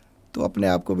تو اپنے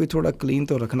آپ کو بھی تھوڑا کلین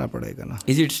تو رکھنا پڑے گا نا.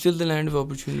 Is it still the land of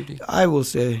opportunity? I will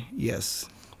say yes.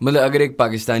 مطلب اگر ایک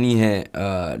پاکستانی ہے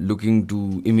لوکنگ ٹو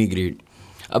امیگریٹ,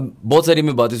 اب بہت ساری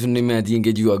میں باتیں سننے میں آتی ہیں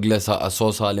کہ جو اگلا 100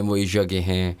 سال ہیں وہ ایشیا کے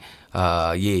ہیں,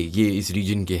 یہ اس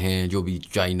ریجن کے ہیں, جو بھی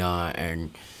چائنا اینڈ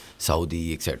سعودی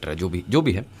ایکسیٹرا جو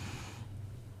بھی ہے.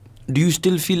 Do you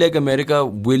still feel like America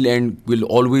will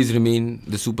always remain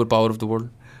the super power of the world?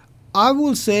 I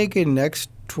will say کہ next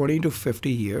 20 to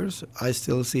 50 years I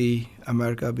still see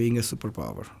America being a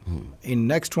superpower. In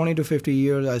next 20 to 50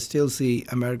 years I still see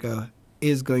America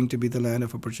is going to be the land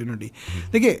of opportunity.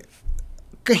 دیکھیے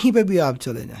کہیں پہ بھی آپ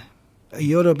چلے جائیں,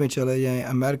 Europe میں چلے جائیں,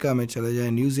 امریکہ میں چلے جائیں,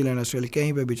 نیوزی لینڈ, آسٹریلیا,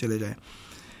 کہیں پہ بھی چلے جائیں,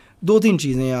 2-3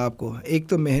 چیزیں ہیں آپ کو. ایک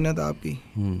تو محنت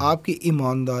آپ کی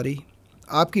ایمانداری,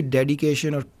 آپ کی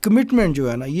ڈیڈیکیشن اور کمٹمنٹ جو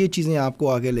ہے نا, یہ چیزیں آپ کو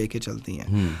آگے لے کے چلتی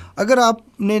ہیں. اگر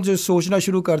آپ نے جو سوچنا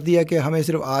شروع کر دیا کہ ہمیں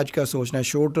صرف آج کا سوچنا ہے,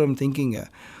 شارٹ ٹرم تھنکنگ ہے,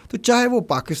 تو چاہے وہ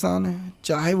پاکستان ہے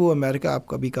چاہے وہ امریکہ, آپ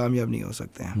کبھی کامیاب نہیں ہو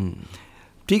سکتے ہیں.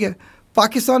 ٹھیک ہے,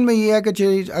 پاکستان میں یہ ہے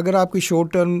کہ اگر آپ کی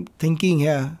شارٹ ٹرم تھنکنگ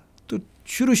ہے تو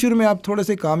شروع میں آپ تھوڑے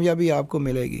سے کامیابی آپ کو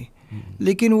ملے گی,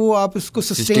 لیکن وہ آپ اس کو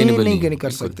سسٹین نہیں کر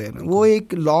سکتے ہیں. وہ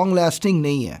ایک لانگ لاسٹنگ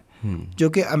نہیں ہے. جو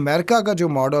کہ امریکہ کا جو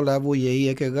ماڈل ہے وہ یہی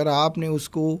ہے کہ اگر آپ نے اس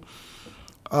کو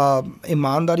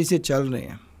ایمانداری سے چل رہے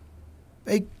ہیں,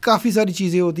 ایک کافی ساری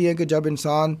چیزیں ہوتی ہیں کہ جب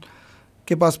انسان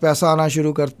کے پاس پیسہ آنا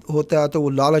شروع ہوتا ہے تو وہ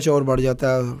لالچ اور بڑھ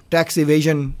جاتا ہے, ٹیکس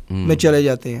ایویژن میں چلے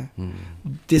جاتے ہیں.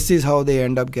 دس is how they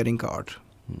and up getting کاٹ.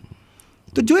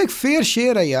 تو جو ایک فیئر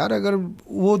شیئر ہے یار, اگر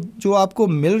وہ جو آپ کو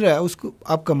مل رہا ہے اس کو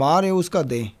آپ کما رہے ہیں اس کا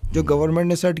دیں, جو گورنمنٹ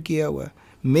نے سیٹ کیا ہوا ہے.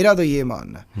 میرا تو یہ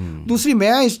ماننا ہے. دوسری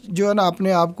میں جو ہے نا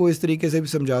اپنے آپ کو اس طریقے سے بھی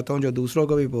سمجھاتا ہوں, جو دوسروں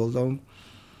کو بھی بولتا ہوں,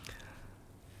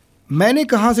 میں نے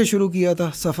کہاں سے شروع کیا تھا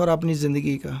سفر اپنی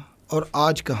زندگی کا اور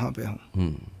آج کہاں پہ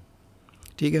ہوں.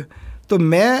 ٹھیک ہے, تو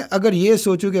میں اگر یہ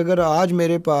سوچوں کہ اگر آج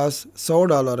میرے پاس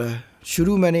 $100 ہے,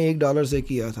 شروع میں نے $1 سے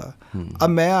کیا تھا, اب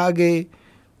میں آگے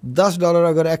 $10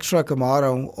 اگر ایکسٹرا کما رہا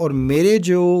ہوں اور میرے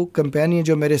جو کمپینین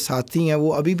جو میرے ساتھی ہیں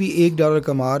وہ ابھی بھی $1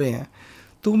 کما رہے ہیں,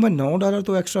 تو میں $9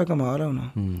 تو ایکسٹرا کما رہا ہوں نا.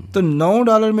 تو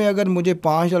 $9 میں اگر مجھے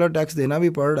 $5 ٹیکس دینا بھی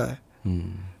پڑ رہا ہے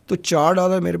تو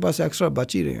 $4 میرے پاس ایکسٹرا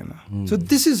بچ ہی رہے ہیں نا. سو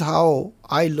دس is how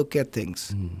I look at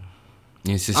things.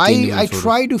 I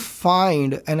try to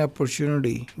find an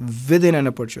opportunity within an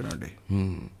opportunity.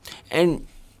 And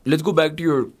let's go back to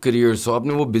your career. So آپ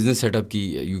نے وہ business set up کی,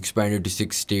 you expanded to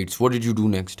 6 states. What did you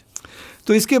do next?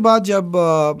 تو اس کے بعد جب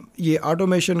یہ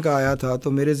automation کا آیا تھا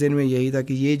تو میرے ذہن میں یہی تھا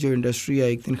کہ یہ جو انڈسٹری ہے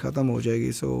ایک دن ختم ہو جائے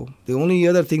گی. سو the only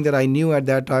other thing that I knew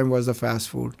at that time was the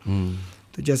fast food.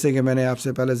 تو جیسے کہ میں نے آپ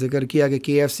سے پہلے ذکر کیا کہ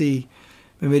KFC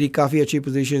میں میری کافی اچھی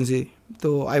پوزیشن تھی, تو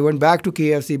I went back to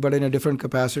KFC but in a different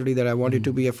capacity that I wanted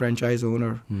to be a franchise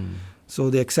owner. So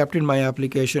they accepted my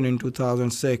application in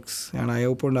 2006 and I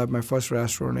opened up my first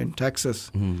restaurant in Texas.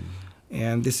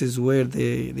 And this is where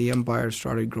the empire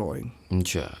started growing.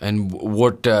 Achha. And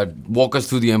what walk us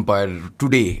through the empire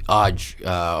today, aaj,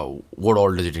 what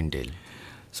all does it entail?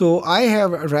 So I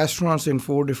have restaurants in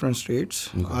 4 different states.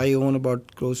 Okay. I own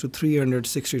about close to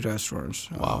 360 restaurants,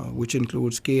 which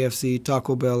includes KFC,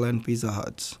 Taco Bell, and Pizza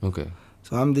Huts. Okay.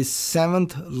 So I'm the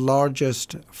 7th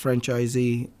largest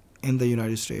franchisee in the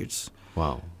United States. Wow.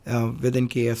 Within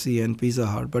KFC and Pizza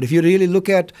Hut. But if you really look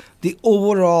at the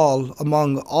overall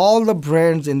among all the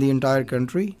brands in the entire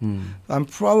country, I'm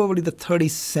probably the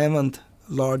 37th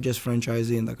largest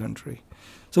franchisee in the country.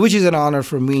 So which is an honor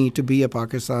for me to be a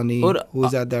Pakistani who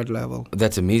is at that level.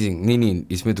 That's amazing. نہیں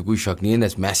اس میں تو کوئی شک نہیں ہے,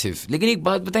 that's massive. لیکن ایک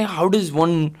بات بتائیں, how does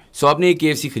one, so آپ نے ایک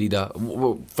KFC خریدا,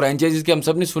 وہ فرینچائزز کے ہم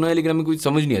سب نے سنا ہے لیکن ہمیں کوئی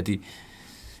سمجھ نہیں آتی.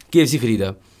 KFC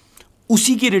خریدا,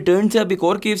 اسی کے ریٹرن سے آپ ایک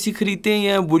اور KFC خریدتے ہیں,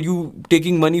 یا were you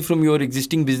taking money from your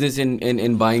existing business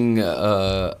and buying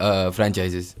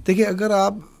franchises? دیکھیے, اگر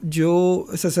آپ جو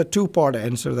it's a 2-part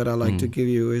answer that I like to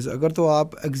give you is, اگر تو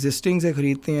آپ existing سے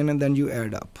خریدتے ہیں and then you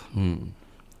add up.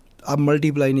 آپ ملٹی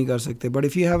پلائی نہیں کر سکتے. But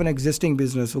if you have an existing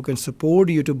business who can support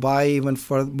you to by even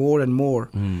for more and more,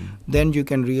 then you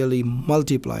can really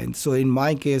multi ply. So in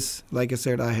my case, like I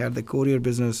said, I had the courier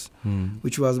business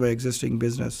which was my existing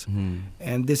business,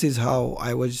 and this is how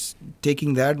I was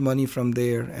taking that money from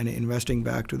there and investing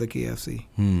back to the KFC,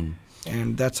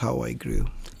 and that's how I گریو.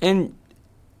 And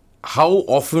how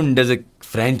often does a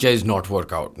franchise not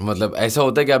work out? مطلب ایسا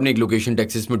ہوتا ہے کہ آپ نے ایک location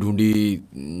Texas میں ڈھونڈی,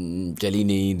 چلی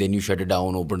نہیں, then you shirt it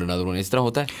down, open another one, اس طرح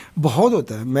ہوتا ہے؟ بہت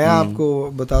ہوتا ہے. میں آپ کو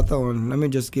بتاتا ہوں, let me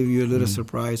just give you a little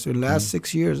surprise. In last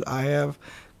 6 years I have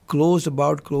closed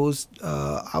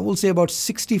I will say about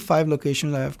 65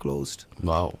 locations I have closed.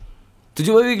 Wow. تو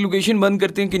جب آپ ایک لوکیشن بند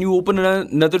کرتے ہیں, can you open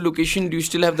another location? Do you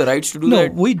still have the rights to do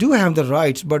that? No, we do have the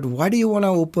rights, but why do you want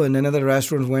to open another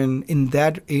restaurant when in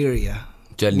that area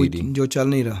جو چل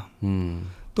نہیں رہا؟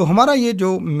 تو ہمارا یہ جو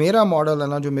میرا model ہے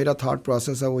نا, جو میرا تھاٹ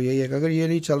پروسیس ہے وہ یہی ہے کہ اگر یہ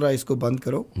نہیں چل رہا ہے اس کو بند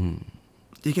کرو.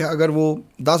 ٹھیک ہے, اگر وہ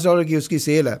 $10 کی اس کی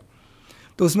سیل ہے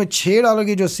تو اس میں $6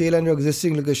 کی جو سیل ہے جو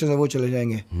ایگزسٹنگ لوکیشن ہے وہ چلے جائیں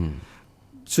گے.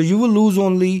 So you will lose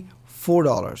only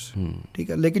 $4. ٹھیک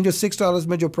ہے, لیکن جو $6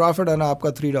 میں جو پروفٹ ہے نا آپ کا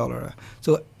 $3 ہے.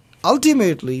 So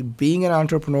ultimately being an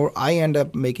entrepreneur I and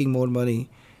up making more money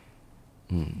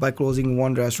by closing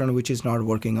one restaurant which is not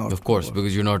working out. Of course,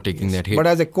 because you're not taking that hit. But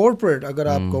as a corporate, agar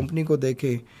aap company ko dekhe,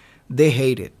 they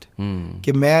hate it.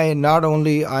 Ki main not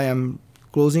only I am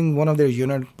closing one of their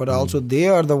unit, but also they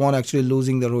are the one actually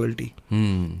losing the royalty.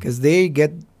 Because they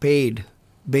get paid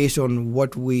based on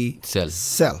what we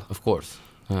sell. Of course.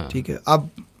 ٹھیک ہے. اب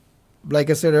like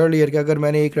I said earlier کہ اگر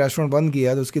میں نے ایک restaurant بند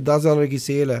کیا تو اس کی $10 کی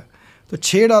سیل ہے تو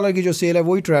 $6 کی جو سیل ہے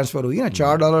وہی ٹرانسفر ہوئی نا,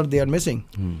 $4 they are missing.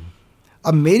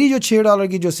 اب میری جو $6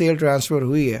 کی جو سیل ٹرانسفر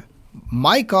ہوئی ہے,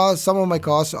 مائی cost, some of my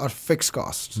cost are fix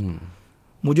cost,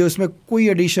 مجھے اس میں کوئی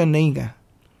ایڈیشن نہیں ہے.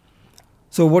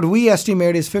 So what we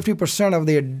estimate is 50% of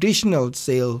the additional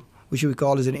cell which we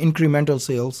call is an incremental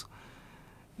sales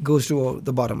goes to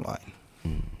the bottom line.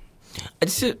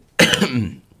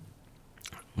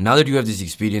 Now that you have this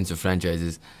experience of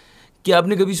franchises, کیا آپ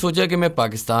نے کبھی سوچا کہ میں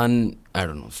Pakistan, I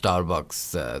don't know, Starbucks,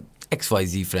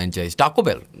 XYZ franchise, Taco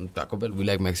Bell, we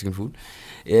like Mexican food.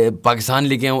 Pakistan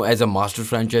لے کے آؤں as a master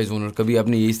franchise owner, کبھی آپ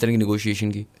نے اس طرح کی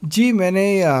نیگوشیشن کی؟ جی میں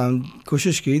نے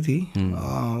کوشش کی تھی,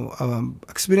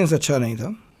 ایکسپیرینس اچھا نہیں تھا.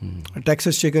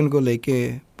 ٹیکسس چکن کو لے کے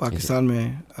پاکستان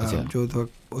میں جو تھا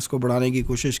اس کو بڑھانے کی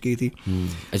کوشش کی تھی.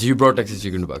 اچھا, you brought Texas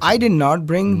chicken to Pakistan. I did not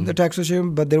bring the Texas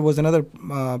chicken, but there was another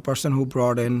person who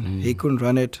brought in. He couldn't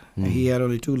run it. He had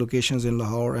only 2 locations in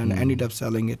Lahore and ended up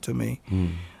selling it to me.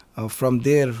 From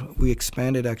there we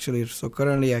expanded actually. So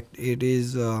currently it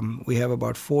is we have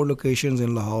about 4 locations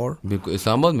in Lahore. بالکل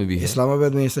اسلام آباد میں بھی ہے, اسلام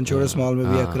آباد میں, سنچورس مال میں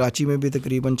بھی ہے, کراچی میں بھی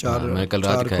تقریباً 4. میں کل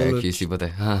رات کھایا کسی پتہ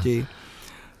ہے. ہاں جی,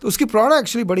 تو اس کی پروڈکٹ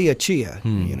ایکچولی بڑی اچھی ہے.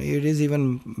 It is even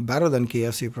better than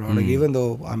KFC product, even though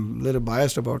I am little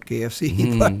biased about KFC,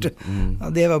 but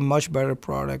they have a much better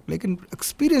product. لیکن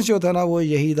ایکسپیرینس جو تھا نا وہ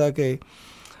یہی تھا کہ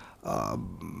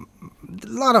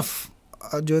لاٹ آف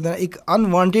جو ہے نا ایک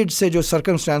انوانٹیڈ سے جو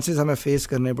سرکمسٹانسز ہمیں فیس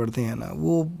کرنے پڑتے ہیں نا,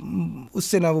 وہ اس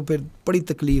سے نا وہ پھر بڑی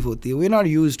تکلیف ہوتی ہے. We are not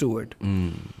use to it.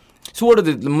 So what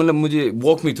مطلب مجھے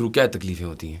واک می تھرو کیا تکلیفیں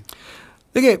ہوتی ہیں؟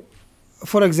 دیکھیے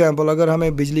فار ایگزامپل اگر ہمیں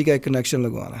بجلی کا ایک کنیکشن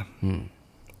لگوانا ہے,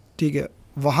 ٹھیک ہے,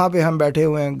 وہاں پہ ہم بیٹھے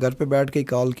ہوئے ہیں, گھر پہ بیٹھ کے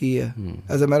کال کی ہے.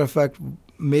 As a matter of fact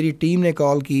میری ٹیم نے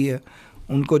کال کی ہے,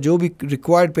 ان کو جو بھی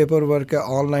ریکوائرڈ پیپر ورک ہے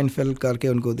آن لائن فل کر کے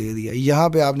ان کو دے دیا. یہاں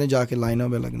پہ آپ نے جا کے لائنوں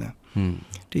میں لگنا ہے,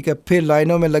 ٹھیک ہے. پھر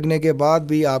لائنوں میں لگنے کے بعد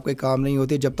بھی آپ کے کام نہیں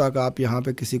ہوتے جب تک آپ یہاں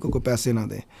پہ کسی کو کوئی پیسے نہ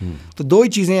دیں. تو 2 ہی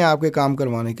چیزیں ہیں آپ کے کام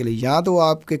کروانے کے لیے, یا تو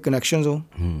آپ کے کنیکشنز ہوں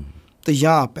تو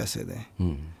یا آپ پیسے دیں.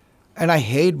 And I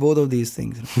hate both of these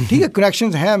things. ٹھیک ہے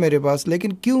کنیکشنز ہیں میرے پاس,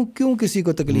 لیکن کیوں کسی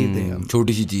کو تکلیف دیں ہم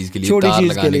چھوٹی سی چیز کے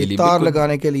لیے تار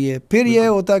لگانے کے لیے. پھر یہ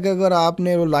ہوتا ہے کہ اگر آپ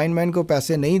نے وہ لائن مین کو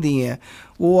پیسے نہیں دیے ہیں,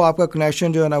 وہ آپ کا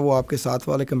کنیکشن جو ہے نا وہ آپ کے ساتھ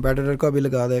والے کمپیٹیٹر کا بھی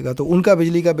لگا دے گا, تو ان کا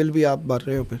بجلی کا بل بھی آپ بھر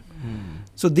رہے ہو پھر.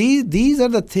 So these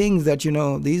are the things that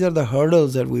these are the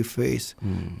hurdles that we face.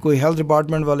 کوئی ہیلتھ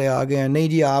ڈپارٹمنٹ والے آ گئے ہیں, نہیں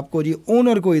جی آپ کو جی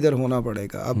اونر کو ادھر ہونا پڑے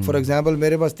گا. اب فار ایگزامپل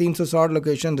میرے پاس 360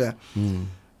 لوکیشنز ہیں,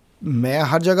 میں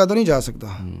ہر جگہ تو نہیں جا سکتا,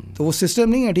 تو وہ سسٹم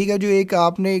نہیں ہے. ٹھیک ہے, جو ایک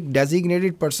آپ نے ایک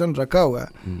ڈیزیگنیٹڈ پرسن رکھا ہوا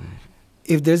ہے,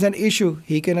 if there is an issue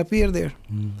he can appear there.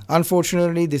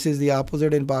 Unfortunately this is the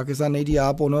opposite in Pakistan. نہیں جی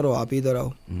آپ اونر ہو, آپ ادھر آؤ.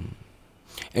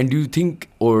 And do you think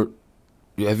or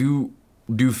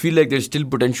do you feel like there's still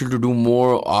potential to do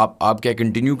more? آپ کیا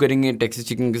continue کریں گے Texas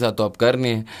chicken کے ساتھ؟ تو آپ کر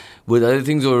رہے ہیں with other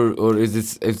things or is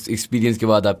this experience کے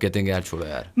بعد آپ کہتے ہیں کہ یار چھوڑو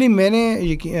یار؟ نہیں, میں نے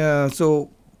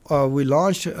we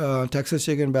launched Texas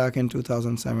Chicken back in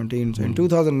 2017. So in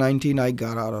 2019 I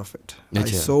got out of it. I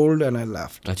sold and I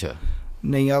left. اچھا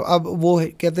نہیں, اب وہ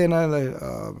کہتے ہیں نا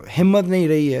ہمت نہیں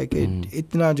رہی ہے کہ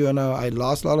اتنا جو ہے نا I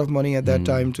lost a lot of money at that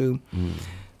time too.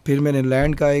 پھر میں نے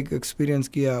لینڈ کا ایک ایکسپیرینس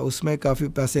کیا, اس میں کافی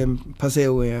پیسے پھنسے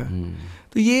ہوئے ہیں.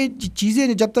 تو یہ چیزیں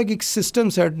جب تک ایک سسٹم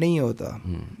سیٹ نہیں ہوتا,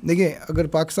 دیکھیں اگر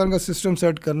پاکستان کا سسٹم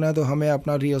سیٹ کرنا ہے تو ہمیں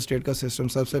اپنا ریئل اسٹیٹ کا سسٹم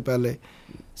سب سے پہلے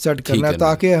سیٹ کرنا ہے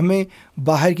تاکہ ہمیں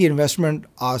باہر کی انویسٹمنٹ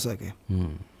آ سکے.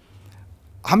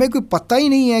 ہمیں کوئی پتہ ہی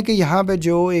نہیں ہے کہ یہاں پہ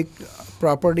جو ایک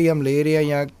پراپرٹی ہم لے رہے ہیں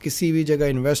یا کسی بھی جگہ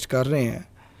انویسٹ کر رہے ہیں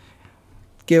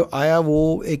کہ آیا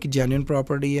وہ ایک جینوئن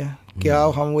پراپرٹی ہے, کیا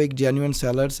ہم وہ ایک جینوئن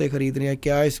سیلر سے خرید رہے ہیں,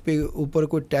 کیا اس پہ اوپر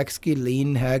کوئی ٹیکس کی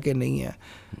لین ہے کہ نہیں ہے.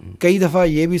 کئی دفعہ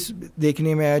یہ بھی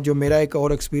دیکھنے میں ہے, جو میرا ایک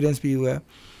اور ایکسپیرینس بھی ہوا ہے,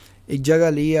 ایک جگہ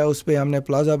لی ہے, اس پہ ہم نے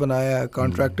پلازا بنایا ہے,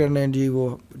 کانٹریکٹر نے جی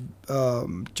وہ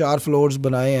 4 فلورز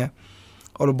بنائے ہیں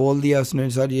اور بول دیا اس نے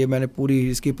سر یہ میں نے پوری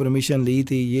اس کی پرمیشن لی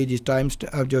تھی, یہ جس ٹائم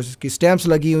جو اس کی اسٹیمپس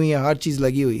لگی ہوئی ہیں, ہر چیز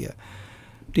لگی ہوئی ہے.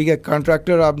 ٹھیک ہے,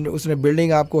 کانٹریکٹر اس نے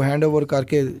بلڈنگ آپ کو ہینڈ اوور کر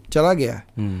کے چلا گیا.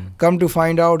 کم ٹو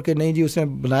فائنڈ آؤٹ کہ نہیں جی اس نے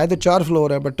بنائے تو 4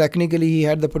 فلور ہیں but technically he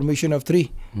had the permission of 3.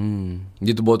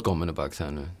 یہ تو بہت کامن ہے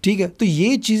پاکستان میں. ٹھیک ہے, تو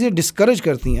یہ چیزیں ڈسکریج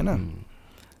کرتی ہیں نا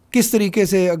کس طریقے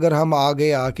سے اگر ہم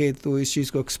آگے آ کے تو اس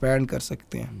چیز کو ایکسپینڈ کر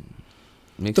سکتے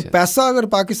ہیں. تو پیسہ اگر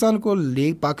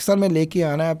پاکستان میں لے کے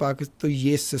آنا ہے تو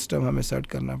یہ سسٹم ہمیں سیٹ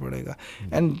کرنا پڑے گا.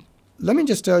 And let me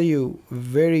just tell you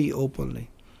very openly,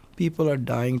 people are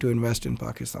dying to invest in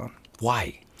Pakistan. Why?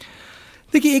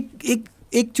 دیکھیے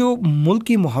ایک جو ملک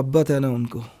کی محبت ہے نا ان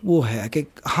کو, وہ ہے کہ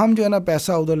ہم جو ہے نا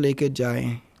پیسہ ادھر لے کے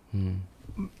جائیں.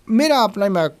 میرا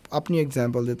میں اپنی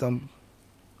ایگزامپل دیتا ہوں.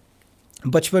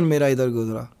 بچپن میرا ادھر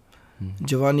گزرا,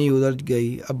 جوانی ادھر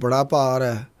گئی, اب بڑھاپا آ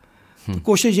رہا ہے, تو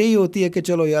کوشش یہی ہوتی ہے کہ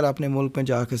چلو یار اپنے ملک میں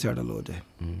جا کے سیٹل ہو جائے.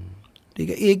 ٹھیک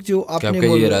ہے, ایک جو اپنے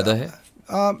ملک ارادہ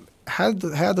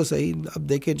ہے تو صحیح, اب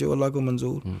دیکھیں جو اللہ کو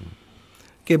منظور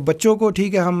کہ بچوں کو,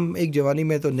 ٹھیک ہے ہم ایک جوانی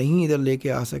میں تو نہیں ادھر لے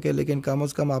کے آ سکے, لیکن کم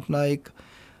از کم اپنا ایک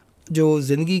جو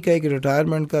زندگی کا ایک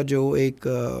ریٹائرمنٹ کا جو ایک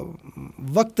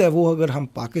وقت ہے وہ اگر ہم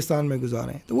پاکستان میں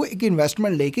گزاریں تو وہ ایک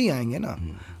انویسٹمنٹ لے کے ہی آئیں گے نا.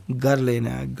 گھر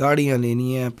لینا ہے, گاڑیاں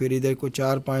لینی ہیں, پھر ادھر کو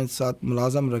 4 5 7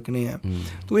 ملازم رکھنے ہیں,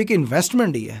 تو ایک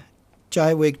انویسٹمنٹ ہی ہے.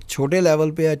 چاہے وہ ایک چھوٹے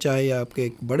لیول پہ ہے چاہے آپ کے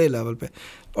ایک بڑے لیول پہ.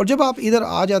 اور جب آپ ادھر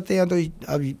آ جاتے ہیں تو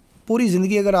اب پوری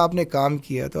زندگی اگر آپ نے کام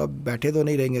کیا تو آپ بیٹھے تو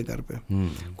نہیں رہیں گے گھر پہ,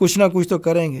 کچھ نہ کچھ تو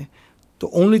کریں گے. تو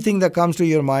only thing that comes to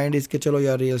your mind is کہ چلو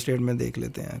یار ریئل اسٹیٹ میں دیکھ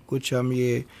لیتے ہیں, کچھ ہم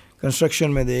یہ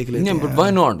کنسٹرکشن میں دیکھ لیتے ہیں. But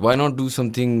why not do some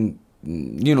thing,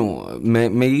 you know,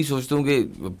 میں یہی سوچتا ہوں کہ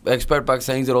expert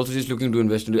Pakistanis are also just looking to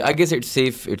invest. I guess it's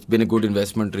safe, it's been a good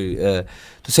investment,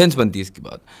 تو سینس بنتی ہے اس کی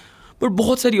بات. بٹ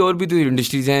بہت ساری اور بھی تو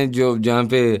انڈسٹریز ہیں جو جہاں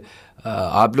پہ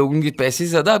آپ لوگوں کے پیسے سے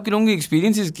زیادہ آپ کے لوگوں کے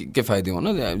ایکسپیرینسز کے فائدے ہوں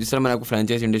نا. جس طرح میں نے آپ کو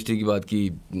فرینچائز انڈسٹری کی بات کی,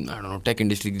 ٹیک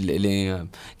انڈسٹری لے لیں,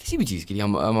 کسی بھی چیز کے لیے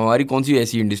ہماری کون سی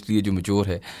ایسی انڈسٹری ہے جو میچور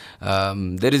ہے.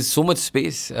 دیر از سو much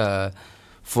space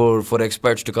for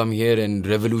experts to come here and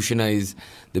revolutionize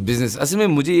the business. اصل میں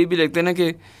مجھے یہ بھی لگتا ہے نا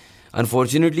کہ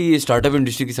انفارچونیٹلی یہ اسٹارٹ اپ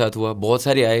انڈسٹری کے ساتھ ہوا, بہت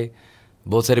سارے آئے,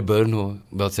 بہت سارے برن ہو,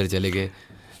 بہت سارے چلے گئے.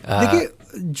 دیکھیے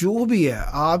جو بھی ہے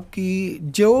آپ کی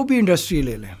جو بھی انڈسٹری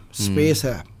لے لیں, اسپیس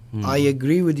ہے, I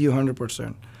agree with you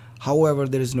 100%. How ever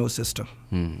there is know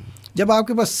system. جب آپ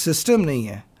کے پاس سسٹم نہیں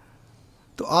ہے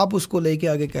تو آپ اس کو لے کے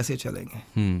آگے کیسے چلیں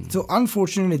گے؟ سو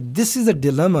unfortunately this is a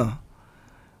dilemma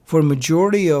for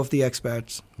majority of the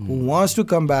expats who wants to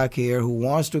come back here, who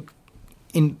wants to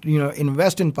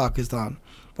invest in Pakistan,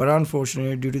 but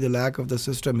unfortunately due to the lack of the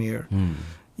system here,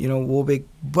 وہ ایک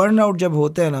burn out جب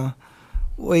ہوتے ہیں نا,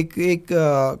 وہ ایک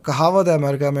کہاوت ہے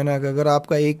امریکہ میں نا کہ اگر آپ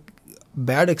کا ایک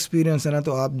بیڈ ایکسپیرینس ہے نا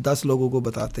تو آپ 10 لوگوں کو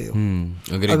بتاتے ہو,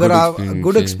 اگر آپ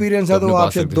گڈ ایکسپیرینس ہے تو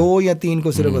آپ سے 2 یا 3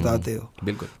 کو صرف بتاتے ہو.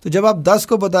 بالکل. تو جب آپ 10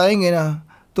 کو بتائیں گے نا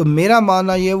تو میرا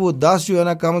ماننا یہ وہ 10 جو ہے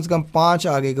نا کم از کم 5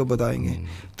 آگے کو بتائیں گے,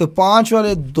 تو 5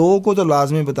 والے 2 کو تو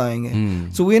لازمی بتائیں گے.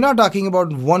 سو we are not talking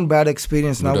about 1 bad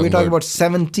experience نا, we are talking about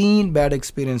 17 bed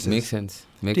experiences.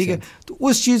 ٹھیک ہے, تو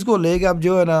اس چیز کو لے کے اب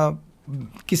جو ہے نا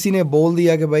کسی نے بول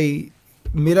دیا کہ بھائی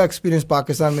میرا ایکسپیرینس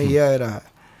پاکستان میں یہ آ رہا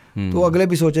ہے, تو اگلے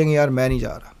بھی سوچیں گے یار میں نہیں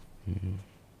جا رہا.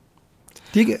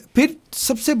 ٹھیک ہے. پھر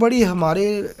سب سے بڑی ہمارے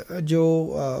جو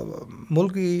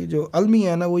ملک کی جو المی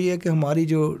ہے نا وہ یہ ہے کہ ہماری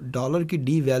جو ڈالر کی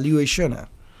ڈی ویلیویشن ہے.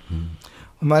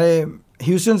 ہمارے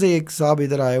ہیوسٹن سے ایک صاحب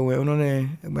ادھر آئے ہوئے ہیں, انہوں نے,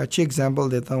 میں اچھی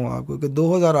اگزامپل دیتا ہوں آپ کو, کہ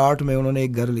 2008 میں انہوں نے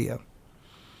ایک گھر لیا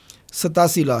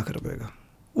 87 لاکھ روپے کا.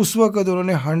 اس وقت انہوں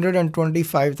نے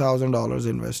 $125,000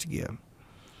 انویسٹ کیا.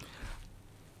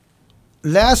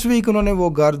 لاسٹ ویک انہوں نے وہ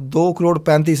گھر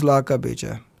 2,35,00,000 کا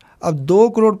بیچا ہے. اب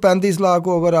 2,35,00,000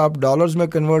 کو اگر آپ ڈالرز میں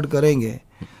کنورٹ کریں گے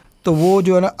تو وہ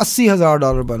جو ہے نا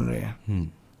 $80,000 بن رہے ہیں,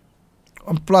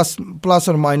 پلس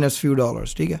اور مائنس فیو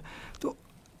ڈالرز. ٹھیک ہے. تو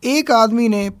ایک آدمی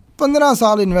نے 15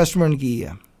 سال انویسٹمنٹ کی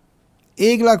ہے,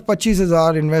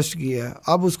 1,25,000 انویسٹ کیا ہے,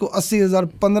 اب اس کو 80,000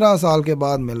 15 سال کے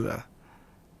بعد مل رہا ہے.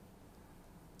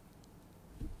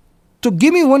 تو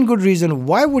give me one good reason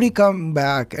why would he come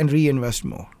back and re invest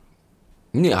مور.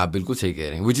 نہیں, آپ بالکل صحیح کہہ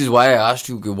رہے ہیں, which is why I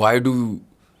asked you کہ why do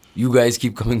you guys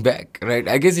keep coming back, right?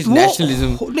 I guess it's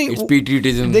nationalism, it's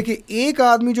patriotism. دیکھیں ایک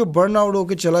آدمی جو برن آؤٹ ہو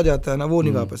کے چلا جاتا ہے نا وہ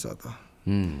نہیں واپس آتا.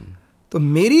 تو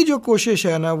میری جو کوشش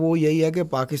ہے نا وہ یہی ہے کہ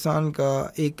پاکستان کا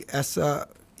ایک ایسا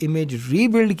امیج ری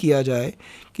بلڈ کیا جائے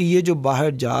کہ یہ جو باہر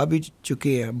جا بھی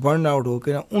چکے ہیں برن آؤٹ ہو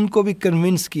کے نا ان کو بھی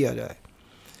کنونس کیا جائے.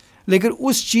 لیکن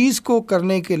اس چیز کو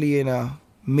کرنے کے لیے نا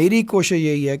میری کوشش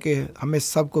یہی ہے کہ ہمیں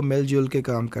سب کو مل جل کے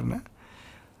کام کرنا ہے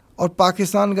اور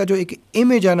پاکستان کا جو ایک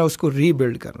امیج ہے نا اس کو ری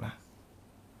بلڈ کرنا ہے.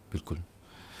 بالکل.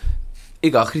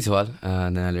 ایک آخری سوال,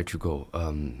 then I'll let you go,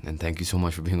 and thank you so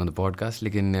much for being on the podcast.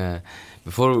 لیکن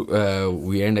before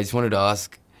we end, I just wanted to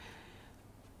ask,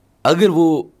 اگر وہ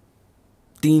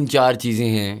 3-4 چیزیں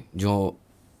ہیں جو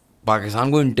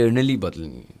پاکستان کو انٹرنلی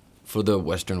بدلنی ہیں for the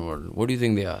western world, what do you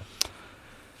think they are?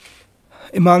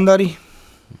 ایمانداری,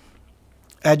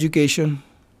 education,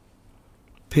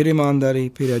 پھر ایمانداری,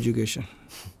 پھر ایجوکیشن.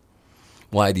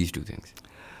 Why these 2 things?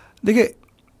 دیکھیں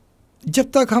جب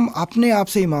تک ہم اپنے آپ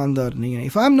سے ایماندار نہیں ہیں,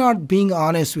 if I'm not being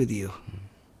honest with you,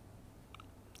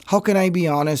 how can I be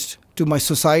honest to my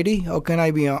society? How can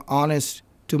I be honest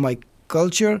to my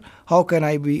culture? How can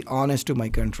I be honest to my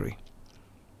country?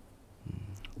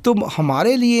 تو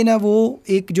ہمارے لیے نا وہ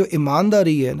ایک جو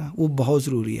ایمانداری ہے نا وہ بہت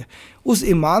ضروری ہے. اس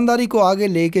ایمانداری کو آگے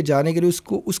لے کے جانے کے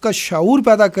لیے اس کا شعور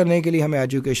پیدا کرنے کے لیے ہمیں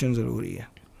ایجوکیشن ضروری ہے.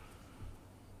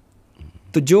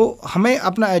 تو جو ہمیں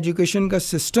اپنا ایجوکیشن کا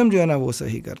سسٹم جو ہے نا وہ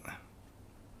صحیح کرنا ہے.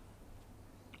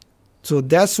 So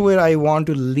that's where I want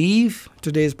to leave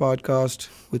today's podcast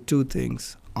with 2 things.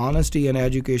 Honesty and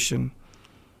education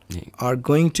are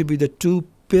going to be the 2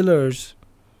 pillars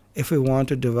if we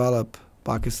want to develop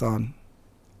Pakistan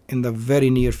in the very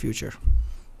near future.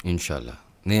 Inshallah.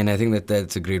 And I think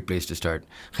that's a great place to start.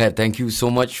 Khair, thank you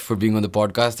so much for being on the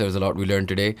podcast. There was a lot we learned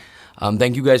today.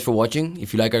 Thank you guys for watching.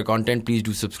 If you like our content, please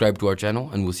do subscribe to our channel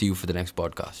and we'll see you for the next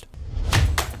podcast.